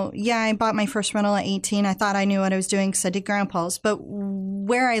out, I bought my first rental at 18. I thought I knew what I was doing because I did grandpa's. But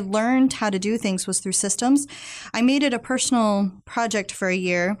where I learned how to do things was through systems. I made it a personal project for a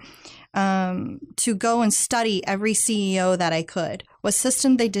year to go and study every CEO that I could. What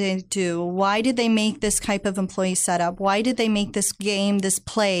system they did do? Why did they make this type of employee setup? Why did they make this game, this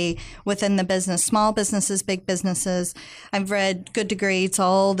play within the business? Small businesses, big businesses. I've read Good to Greats,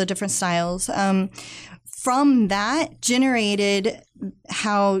 all the different styles. From that generated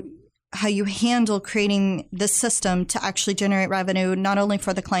how you handle creating the system to actually generate revenue, not only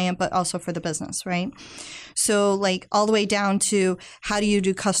for the client, but also for the business, right? So like all the way down to how do you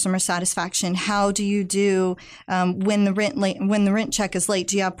do customer satisfaction? How do you do when the rent check is late?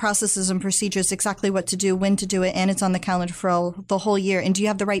 Do you have processes and procedures, exactly what to do, when to do it, and it's on the calendar for the whole year? And do you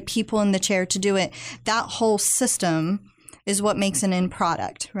have the right people in the chair to do it? That whole system is what makes an end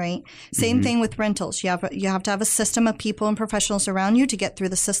product, right? Same thing with rentals. You have to have a system of people and professionals around you to get through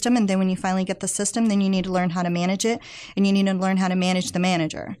the system. And then when you finally get the system, then you need to learn how to manage it, and you need to learn how to manage the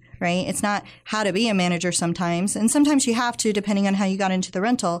manager, right? It's not how to be a manager sometimes. And sometimes you have to, depending on how you got into the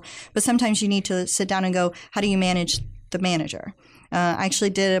rental, but sometimes you need to sit down and go, how do you manage the manager? I actually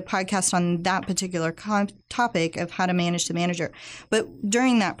did a podcast on that particular topic of how to manage the manager. But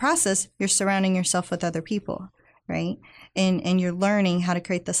during that process, you're surrounding yourself with other people, right? And you're learning how to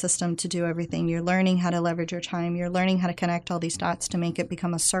create the system to do everything. You're learning how to leverage your time. You're learning how to connect all these dots to make it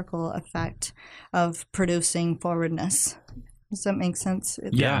become a circle effect of producing forwardness. Does that make sense?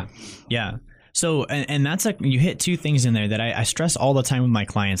 Yeah. So, and that's you hit two things in there that I stress all the time with my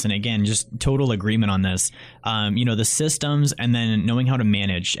clients. And again, just total agreement on this. The systems and then knowing how to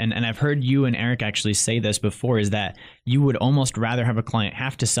manage. And I've heard you and Eric actually say this before, is that you would almost rather have a client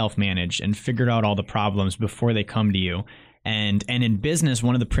have to self-manage and figure out all the problems before they come to you. And in business,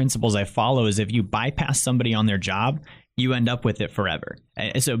 one of the principles I follow is if you bypass somebody on their job, you end up with it forever.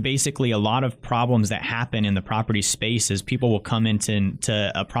 So basically, a lot of problems that happen in the property space is people will come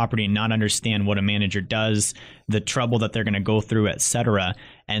into a property and not understand what a manager does, the trouble that they're going to go through, et cetera.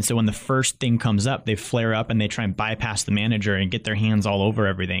 And so when the first thing comes up, they flare up and they try and bypass the manager and get their hands all over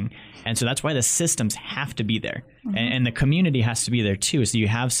everything. And so that's why the systems have to be there. And the community has to be there too. So you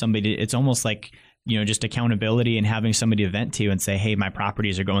have somebody, it's almost like, just accountability and having somebody to vent to and say, hey, my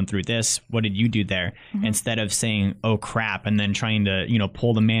properties are going through this. What did you do there? Instead of saying, oh, crap, and then trying to,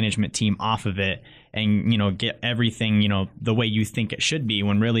 pull the management team off of it and, get everything, the way you think it should be,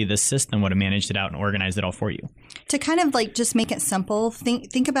 when really the system would have managed it out and organized it all for you. To kind of like just make it simple,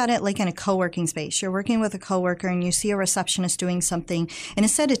 think about it like in a co-working space. You're working with a coworker and you see a receptionist doing something. And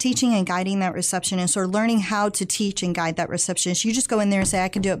instead of teaching and guiding that receptionist or learning how to teach and guide that receptionist, you just go in there and say, I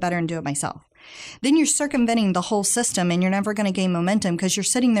can do it better and do it myself. Then you're circumventing the whole system and you're never going to gain momentum because you're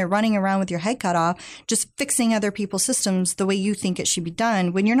sitting there running around with your head cut off, just fixing other people's systems the way you think it should be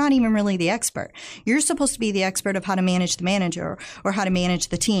done when you're not even really the expert. You're supposed to be the expert of how to manage the manager or how to manage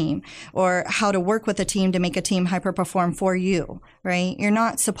the team or how to work with a team to make a team hyper perform for you, right? You're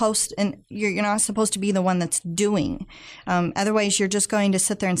not supposed to be the one that's doing. Otherwise, you're just going to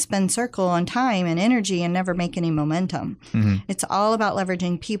sit there and spend circle on time and energy and never make any momentum. It's all about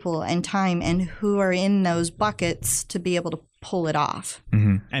leveraging people and time and who are in those buckets to be able to pull it off.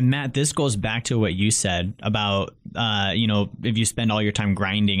 And Matt, this goes back to what you said about, if you spend all your time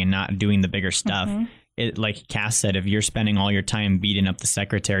grinding and not doing the bigger stuff, it, like Cass said, if you're spending all your time beating up the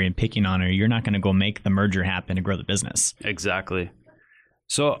secretary and picking on her, you're not going to go make the merger happen and grow the business. Exactly.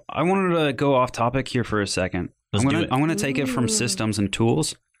 So I wanted to go off topic here for a second. I'm going to take it from systems and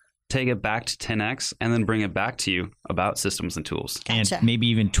tools, take it back to 10X, and then bring it back to you about systems and tools. Gotcha. And maybe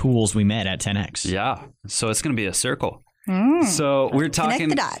even tools we met at 10X. Yeah. So it's going to be a circle. So we're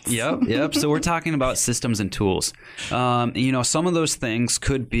talking. Connect the dots. Yep. So we're talking about systems and tools. Some of those things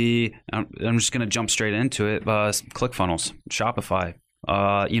could be. I'm just going to jump straight into it. ClickFunnels, Shopify.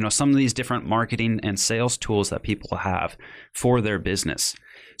 Some of these different marketing and sales tools that people have for their business.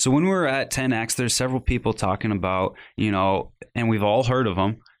 So when we were at 10X, there's several people talking about, and we've all heard of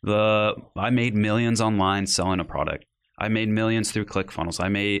them. I made millions online selling a product. I made millions through ClickFunnels.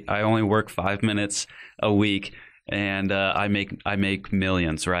 I only work 5 minutes a week. And I make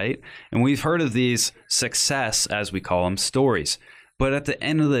millions, right? And we've heard of these success, as we call them, stories. But at the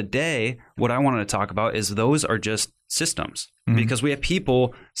end of the day, what I wanted to talk about is those are just systems. Because we have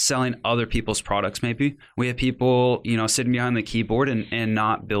people selling other people's products, maybe. We have people, sitting behind the keyboard and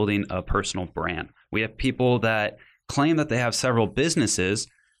not building a personal brand. We have people that claim that they have several businesses,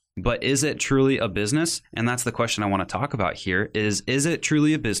 but is it truly a business? And that's the question I want to talk about here is it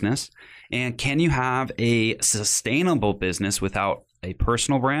truly a business? And can you have a sustainable business without a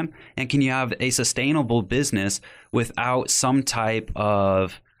personal brand? And can you have a sustainable business without some type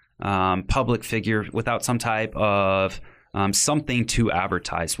of public figure, without some type of something to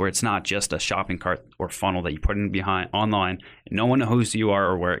advertise, where it's not just a shopping cart or funnel that you put in behind online and no one knows who you are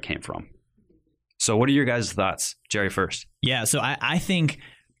or where it came from? So what are your guys' thoughts? Jerry first. Yeah, so I think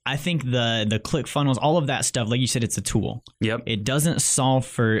the ClickFunnels, all of that stuff, like you said, it's a tool. Yep. It doesn't solve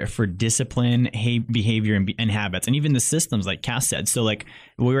for discipline, behavior, and habits, and even the systems, like Cass said. So, like,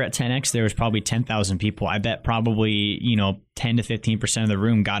 when we were at 10X, there was probably 10,000 people. I bet probably 10 to 15% of the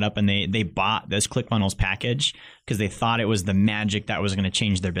room got up and they bought this ClickFunnels package because they thought it was the magic that was going to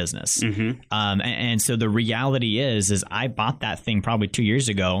change their business. And so the reality is I bought that thing probably 2 years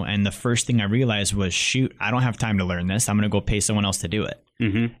ago, and the first thing I realized was, shoot, I don't have time to learn this. I'm going to go pay someone else to do it.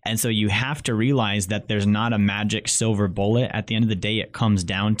 And so you have to realize that there's not a magic silver bullet. At the end of the day, it comes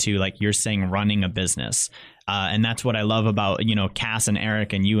down to, like you're saying, running a business. And that's what I love about, Cass and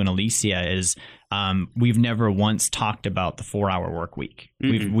Eric and you and Alicia is we've never once talked about the 4-hour work week.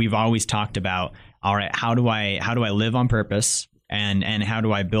 We've always talked about, all right, how do I live on purpose and how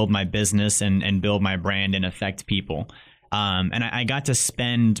do I build my business and build my brand and affect people? And I got to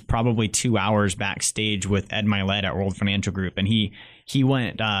spend probably 2 hours backstage with Ed Milet at World Financial Group, and he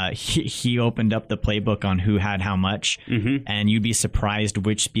went he opened up the playbook on who had how much, and you'd be surprised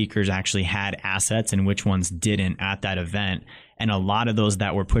which speakers actually had assets and which ones didn't at that event. And a lot of those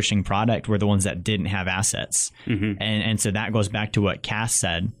that were pushing product were the ones that didn't have assets. And so that goes back to what Cass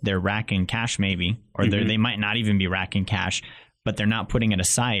said. They're racking cash maybe, or they might not even be racking cash, but they're not putting it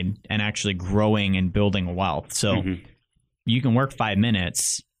aside and actually growing and building wealth. So you can work 5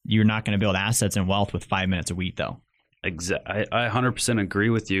 minutes. You're not going to build assets and wealth with 5 minutes a week, though. Exactly. I 100% agree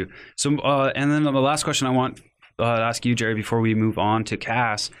with you. So, and then the last question I want to ask you, Jerry, before we move on to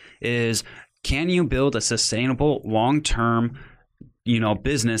Cass, is can you build a sustainable, long-term,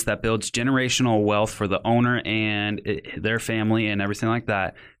 business that builds generational wealth for the owner and their family and everything like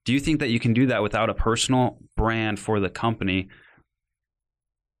that? Do you think that you can do that without a personal brand for the company?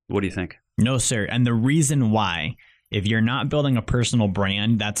 What do you think? No, sir. And the reason why, if you're not building a personal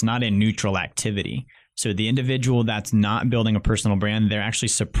brand, that's not a neutral activity. So the individual that's not building a personal brand, they're actually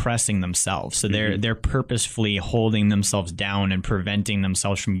suppressing themselves. So they're purposefully holding themselves down and preventing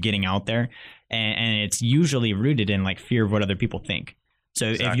themselves from getting out there. And it's usually rooted in like fear of what other people think. So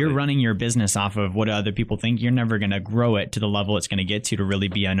if you're running your business off of what other people think, you're never going to grow it to the level it's going to get to really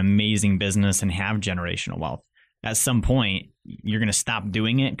be an amazing business and have generational wealth. At some point, you're going to stop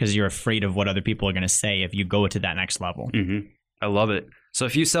doing it because you're afraid of what other people are going to say if you go to that next level. Mm-hmm. I love it. So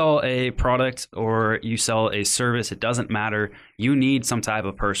if you sell a product or you sell a service, it doesn't matter. You need some type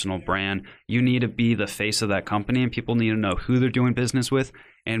of personal brand. You need to be the face of that company, and people need to know who they're doing business with,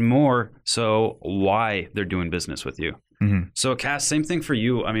 and more so why they're doing business with you. Mm-hmm. So Cass, same thing for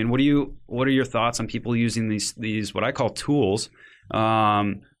you. I mean, what are your thoughts on people using these what I call tools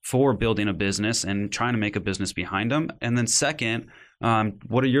for building a business and trying to make a business behind them? And then second,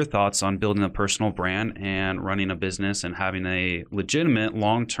 what are your thoughts on building a personal brand and running a business and having a legitimate,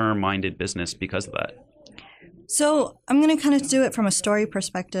 long-term minded business because of that? So I'm going to kind of do it from a story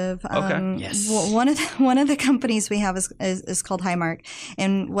perspective. Okay. Yes. One of the companies we have is called Highmark,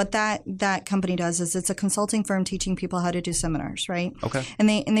 and what that company does is it's a consulting firm teaching people how to do seminars, right? Okay. And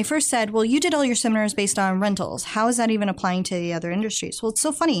they first said, well, you did all your seminars based on rentals. How is that even applying to the other industries? Well, it's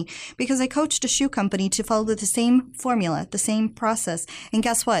so funny because I coached a shoe company to follow the same formula, the same process, and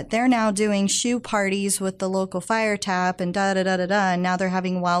guess what? They're now doing shoe parties with the local fire tap and and now they're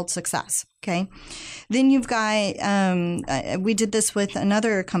having wild success. Okay. Then you've got, we did this with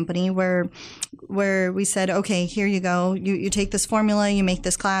another company where we said, okay, here you go. You take this formula, you make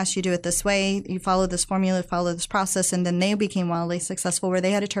this class, you do it this way, you follow this formula, follow this process. And then they became wildly successful where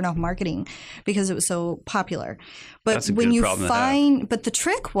they had to turn off marketing because it was so popular. But when you find, but the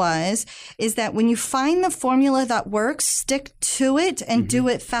trick is that when you find the formula that works, stick to it and do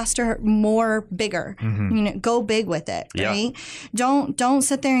it faster, more, bigger. Go big with it, right? Don't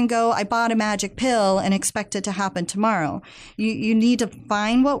sit there and go, I bought a magic pill and expect it to happen tomorrow. You need to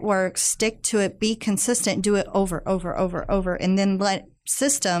find what works, stick to it, be consistent, do it over, and then let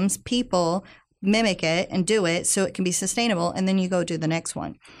systems, people mimic it and do it so it can be sustainable. And then you go do the next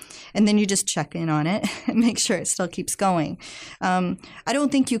one. And then you just check in on it and make sure it still keeps going. I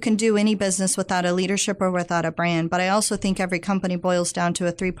don't think you can do any business without a leadership or without a brand, but I also think every company boils down to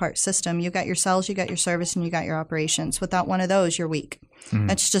a 3-part system. You got your sales, you got your service, and you got your operations. Without one of those, you're weak.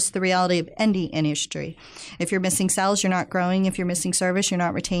 That's just the reality of any industry. If you're missing sales, you're not growing. If you're missing service, you're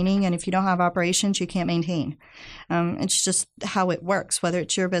not retaining. And if you don't have operations, you can't maintain. It's just how it works, whether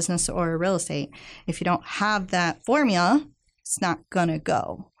it's your business or real estate. If you don't have that formula, it's not going to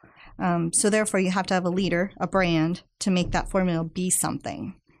go. So therefore, you have to have a leader, a brand, to make that formula be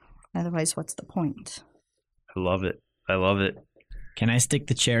something. Otherwise, what's the point? I love it. Can I stick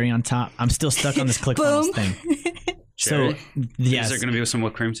the cherry on top? I'm still stuck on this ClickFunnels thing. Cherry? So, yes. Is there going to be some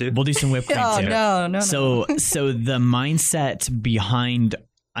whipped cream too? We'll do some whipped cream too. No. So the mindset behind,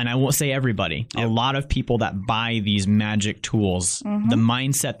 and I won't say everybody, a lot of people that buy these magic tools, the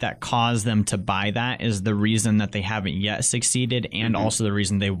mindset that caused them to buy that is the reason that they haven't yet succeeded, and also the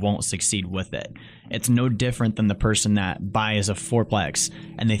reason they won't succeed with it. It's no different than the person that buys a fourplex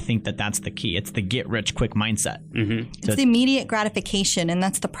and they think that that's the key. It's the get rich quick mindset. It's the immediate gratification, and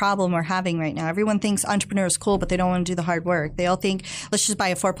that's the problem we're having right now. Everyone thinks entrepreneur is cool, but they don't want to do the hard work. They all think, let's just buy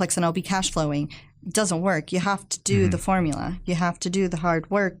a fourplex and I'll be cash flowing. It doesn't work. You have to do the formula. You have to do the hard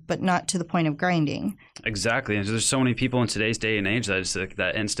work, but not to the point of grinding. Exactly. And there's so many people in today's day and age that it's like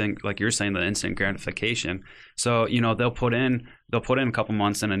that instant, like you're saying, the instant gratification. So, they'll put in a couple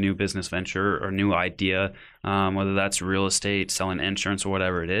months in a new business venture or new idea, whether that's real estate, selling insurance, or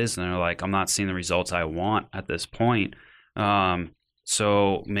whatever it is. And they're like, I'm not seeing the results I want at this point.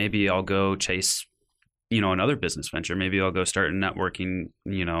 So maybe I'll go chase, another business venture. Maybe I'll go start a networking,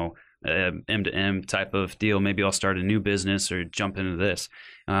 M2M type of deal. Maybe I'll start a new business or jump into this.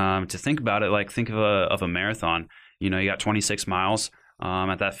 To think about it, like think of a marathon. You got 26 miles.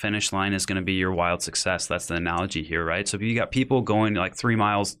 At that finish line is going to be your wild success. That's the analogy here, right? So if you got people going like 3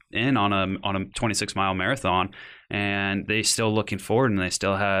 miles in on a 26-mile marathon, and they still looking forward, and they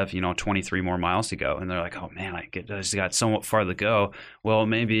still have 23 more miles to go, and they're like, oh man, I just got so far to go. Well,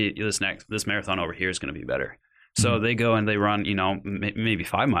 maybe this marathon over here is going to be better. So they go and they run, maybe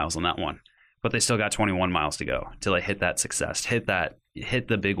 5 miles on that one, but they still got 21 miles to go till they hit that success, hit that hit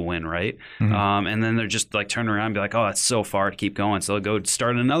the big win, right? And then they're just like turn around and be like, oh, that's so far to keep going. So they'll go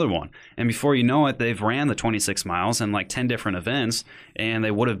start another one. And before you know it, they've ran the 26 miles and like 10 different events, and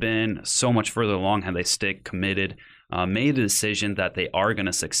they would have been so much further along had they stayed committed, made a decision that they are going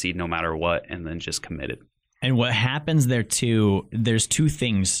to succeed no matter what, and then just committed. And what happens there too, there's two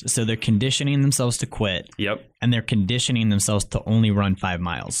things. So they're conditioning themselves to quit. Yep. And they're conditioning themselves to only run 5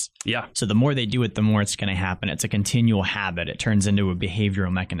 miles. Yeah. So the more they do it, the more it's going to happen. It's a continual habit. It turns into a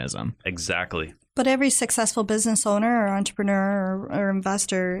behavioral mechanism. Exactly. But every successful business owner or entrepreneur or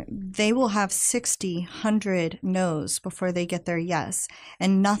investor, they will have 60, 100 no's before they get their yes.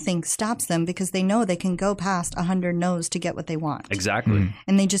 And nothing stops them because they know they can go past 100 no's to get what they want. Exactly.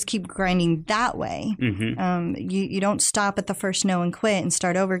 And they just keep grinding that way. You don't stop at the first no and quit and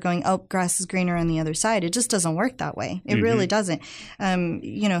start over going, oh, grass is greener on the other side. It just doesn't work that way. It really doesn't.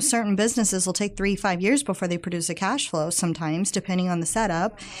 Certain businesses will take 3-5 years before they produce a cash flow sometimes, depending on the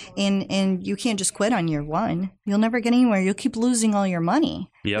setup. And you can't just quit on year one. You'll never get anywhere. You'll keep losing all your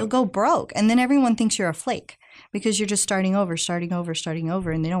money. Yep. You'll go broke. And then everyone thinks you're a flake because you're just starting over,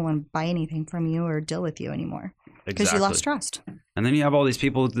 and they don't want to buy anything from you or deal with you anymore because you lost trust. And then you have all these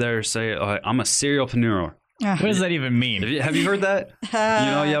people there say, oh, I'm a serialpreneur. What does that even mean? Have you heard that? You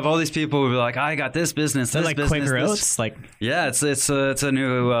have all these people who are like, I got this business, this like business. Quaker Oats? Like, yeah, it's a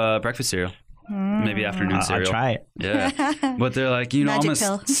new breakfast cereal. Maybe afternoon cereal. I'll try it. Yeah. But they're like, I'm a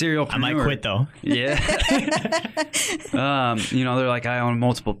serialpreneur. I might quit though. Yeah. They're like, I own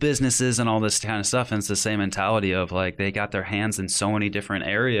multiple businesses and all this kind of stuff. And it's the same mentality of like, they got their hands in so many different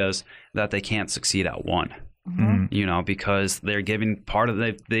areas that they can't succeed at one. Because they're giving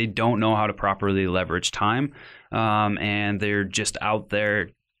they don't know how to properly leverage time. And they're just out there.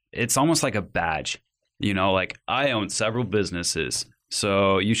 It's almost like a badge, like I own several businesses,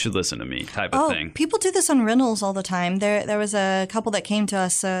 so you should listen to me type of thing. People do this on rentals all the time. There was a couple that came to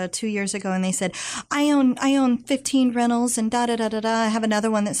us 2 years ago, and they said, I own 15 rentals and da-da-da-da-da. I have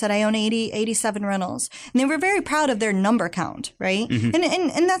another one that said I own 87 rentals. And they were very proud of their number count, right?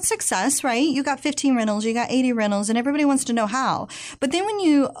 And that's success, right? You got 15 rentals, you got 80 rentals, and everybody wants to know how. But then when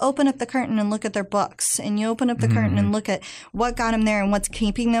you open up the curtain and look at their books, and you open up the curtain and look at what got them there and what's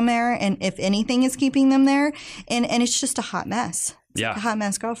keeping them there, and if anything is keeping them there, and it's just a hot mess. It's like a hot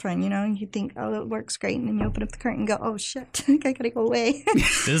mess girlfriend, you think, oh, it works great. And then you open up the curtain and go, oh, shit, I got to go away.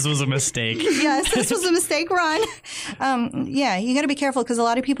 This was a mistake. Yes, this was a mistake, Ron. You got to be careful because a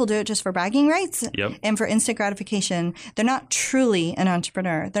lot of people do it just for bragging rights and for instant gratification. They're not truly an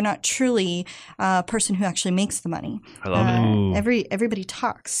entrepreneur. They're not truly a person who actually makes the money. I love it. Everybody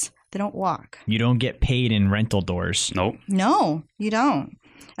talks. They don't walk. You don't get paid in rental doors. Nope. No, you don't.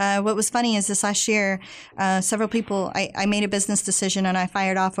 What was funny is this last year, several people, I made a business decision and I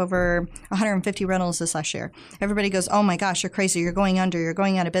fired off over 150 rentals this last year. Everybody goes, oh my gosh, you're crazy. You're going under. You're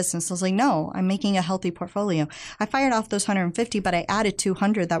going out of business. I was like, no, I'm making a healthy portfolio. I fired off those 150, but I added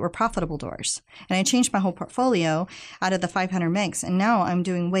 200 that were profitable doors. And I changed my whole portfolio out of the 500 mix. And now I'm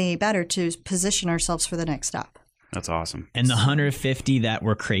doing way better to position ourselves for the next step. That's awesome. And the 150 that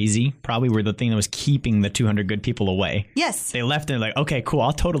were crazy probably were the thing that was keeping the 200 good people away. Yes. They left and they're like, okay, cool,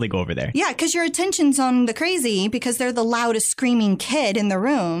 I'll totally go over there. Yeah, because your attention's on the crazy because they're the loudest screaming kid in the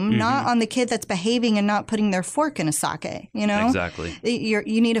room, not on the kid that's behaving and not putting their fork in a sake, Exactly.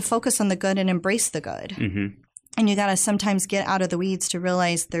 You need to focus on the good and embrace the good. And you got to sometimes get out of the weeds to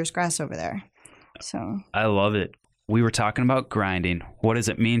realize there's grass over there. So I love it. We were talking about grinding. What does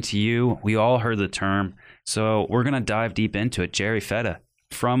it mean to you? We all heard the term. So we're going to dive deep into it. Jerry Feta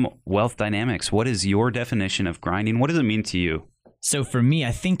from Wealth Dynamics. What is your definition of grinding? What does it mean to you? So for me,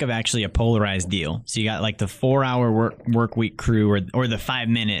 I think of actually a polarized deal. So you got like the 4-hour work week crew or the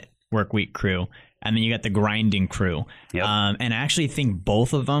 5-minute work week crew. And then you got the grinding crew. Yep. And I actually think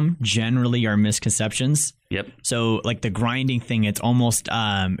both of them generally are misconceptions. Yep. So like the grinding thing, it's almost like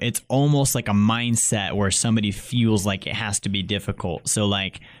a mindset where somebody feels like it has to be difficult. So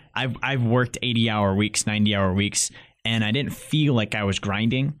like I've worked 80-hour weeks, 90-hour weeks, and I didn't feel like I was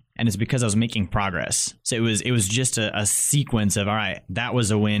grinding. And it's because I was making progress. So it was just a sequence of, all right, that was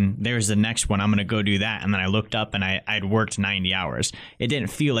a win. There's the next one. I'm going to go do that. And then I looked up and I'd worked 90 hours. It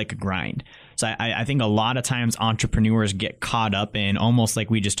didn't feel like a grind. So I think a lot of times entrepreneurs get caught up in almost like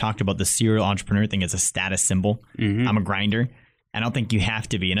we just talked about the serial entrepreneur thing as a status symbol. I'm a grinder. I don't think you have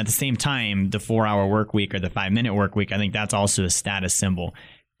to be. And at the same time, the 4-hour work week or the 5-minute work week, I think that's also a status symbol.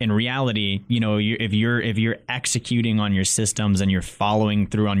 In reality, if you're executing on your systems and you're following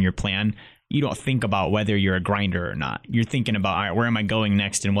through on your plan, you don't think about whether you're a grinder or not. You're thinking about, all right, where am I going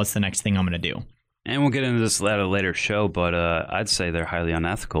next and what's the next thing I'm going to do? And we'll get into this at a later show, but I'd say they're highly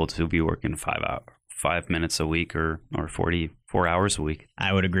unethical to be working 5 minutes a week or 44 hours a week.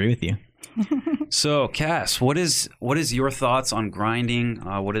 I would agree with you. So, Cass, what is your thoughts on grinding?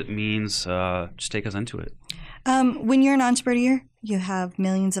 What it means? Just take us into it. When you're an entrepreneur, you have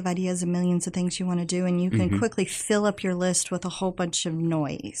millions of ideas and millions of things you want to do, and you can quickly fill up your list with a whole bunch of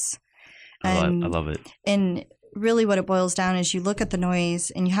noise. I love it. And really what it boils down is you look at the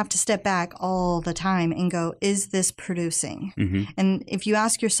noise and you have to step back all the time and go, is this producing? And if you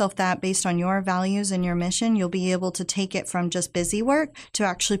ask yourself that based on your values and your mission, you'll be able to take it from just busy work to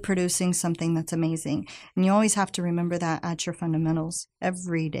actually producing something that's amazing. And you always have to remember that at your fundamentals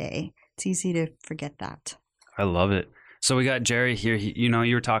every day. It's easy to forget that. I love it. So we got Jerry here.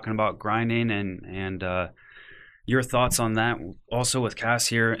 You were talking about grinding and your thoughts on that also with Cass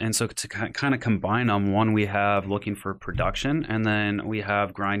here. And so to kind of combine them, one, we have looking for production, and then we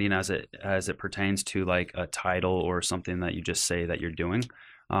have grinding as it pertains to like a title or something that you just say that you're doing.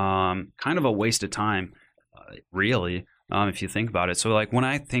 Kind of a waste of time, really, if you think about it. So like when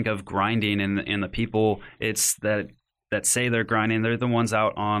I think of grinding and the people, it's that say they're grinding, they're the ones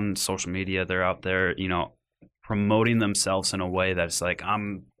out on social media. They're out there, promoting themselves in a way that's like,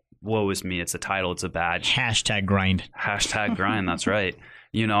 woe is me. It's a title. It's a badge. Hashtag grind. Hashtag grind. That's right.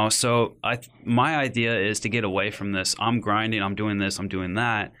 So my idea is to get away from this. I'm grinding. I'm doing this. I'm doing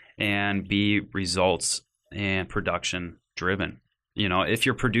that, and be results and production driven. If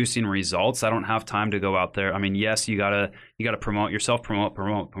you're producing results, I don't have time to go out there. I mean, yes, you gotta promote yourself,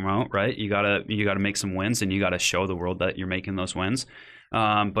 promote, right? You gotta make some wins, and you gotta show the world that you're making those wins.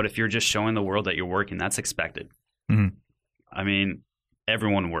 But if you're just showing the world that you're working, that's expected. I mean,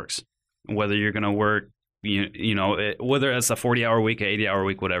 everyone works. Whether you're going to work, whether it's a 40-hour week, 80-hour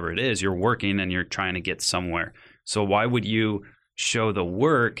week, whatever it is, you're working and you're trying to get somewhere. So why would you show the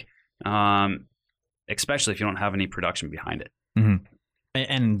work, especially if you don't have any production behind it?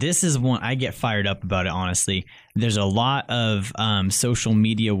 And this is one I get fired up about it, honestly. There's a lot of social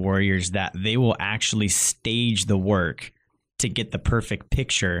media warriors that they will actually stage the work to get the perfect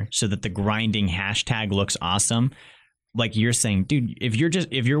picture so that the grinding hashtag looks awesome. Like you're saying, dude, if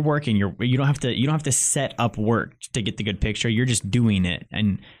you're working, you don't have to set up work to get the good picture. You're just doing it,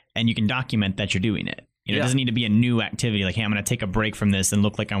 and you can document that you're doing it. It doesn't need to be a new activity. Like, hey, I'm going to take a break from this and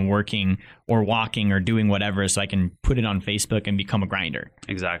look like I'm working or walking or doing whatever, so I can put it on Facebook and become a grinder.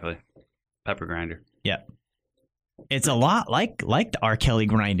 Exactly, pepper grinder. Yeah, it's a lot like the R. Kelly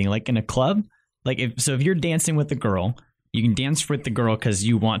grinding, like in a club. Like if you're dancing with a girl. You can dance with the girl because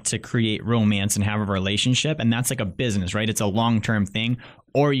you want to create romance and have a relationship. And that's like a business, right? It's a long-term thing.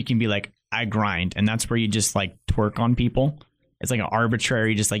 Or you can be like, I grind. And that's where you just like twerk on people. It's like an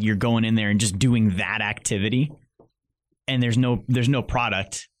arbitrary, just like you're going in there and just doing that activity. And there's no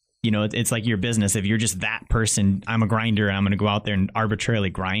product. It's like your business. If you're just that person, I'm a grinder and I'm going to go out there and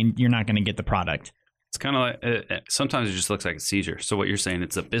arbitrarily grind, you're not going to get the product. It's kind of like, sometimes it just looks like a seizure. So what you're saying,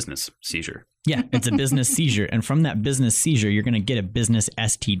 it's a business seizure. Yeah, it's a business seizure. And from that business seizure, you're going to get a business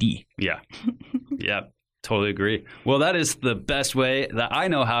STD. Yeah. Yeah, totally agree. Well, that is the best way that I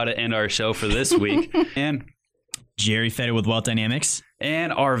know how to end our show for this week. And Jerry Feta with Wealth Dynamics.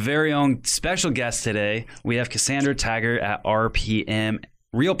 And our very own special guest today, we have Cassandra Taggart at RPM,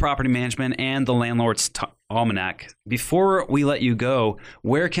 Real Property Management, and the Landlord's Almanac. Before we let you go,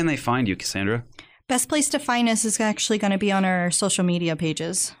 where can they find you, Cassandra? Best place to find us is actually going to be on our social media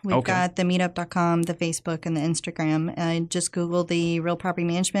pages. We've got the meetup.com, the Facebook, and the Instagram. Just Google the Real Property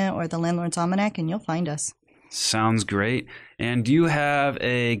Management or the Landlord's Almanac, and you'll find us. Sounds great. And do you have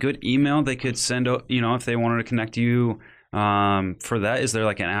a good email they could send, if they wanted to connect you for that? Is there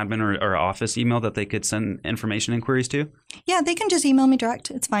like an admin or office email that they could send information inquiries to? Yeah, they can just email me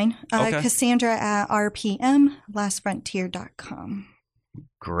direct. It's fine. Cassandra at RPM, lastfrontier.com.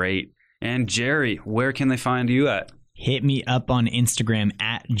 Great. And Jerry, where can they find you at? Hit me up on Instagram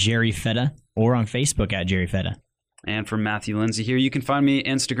at Jerry Feta or on Facebook at Jerry Feta. And for Matthew Lindsay here, you can find me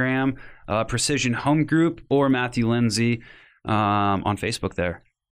Instagram, Precision Home Group, or Matthew Lindsay on Facebook there.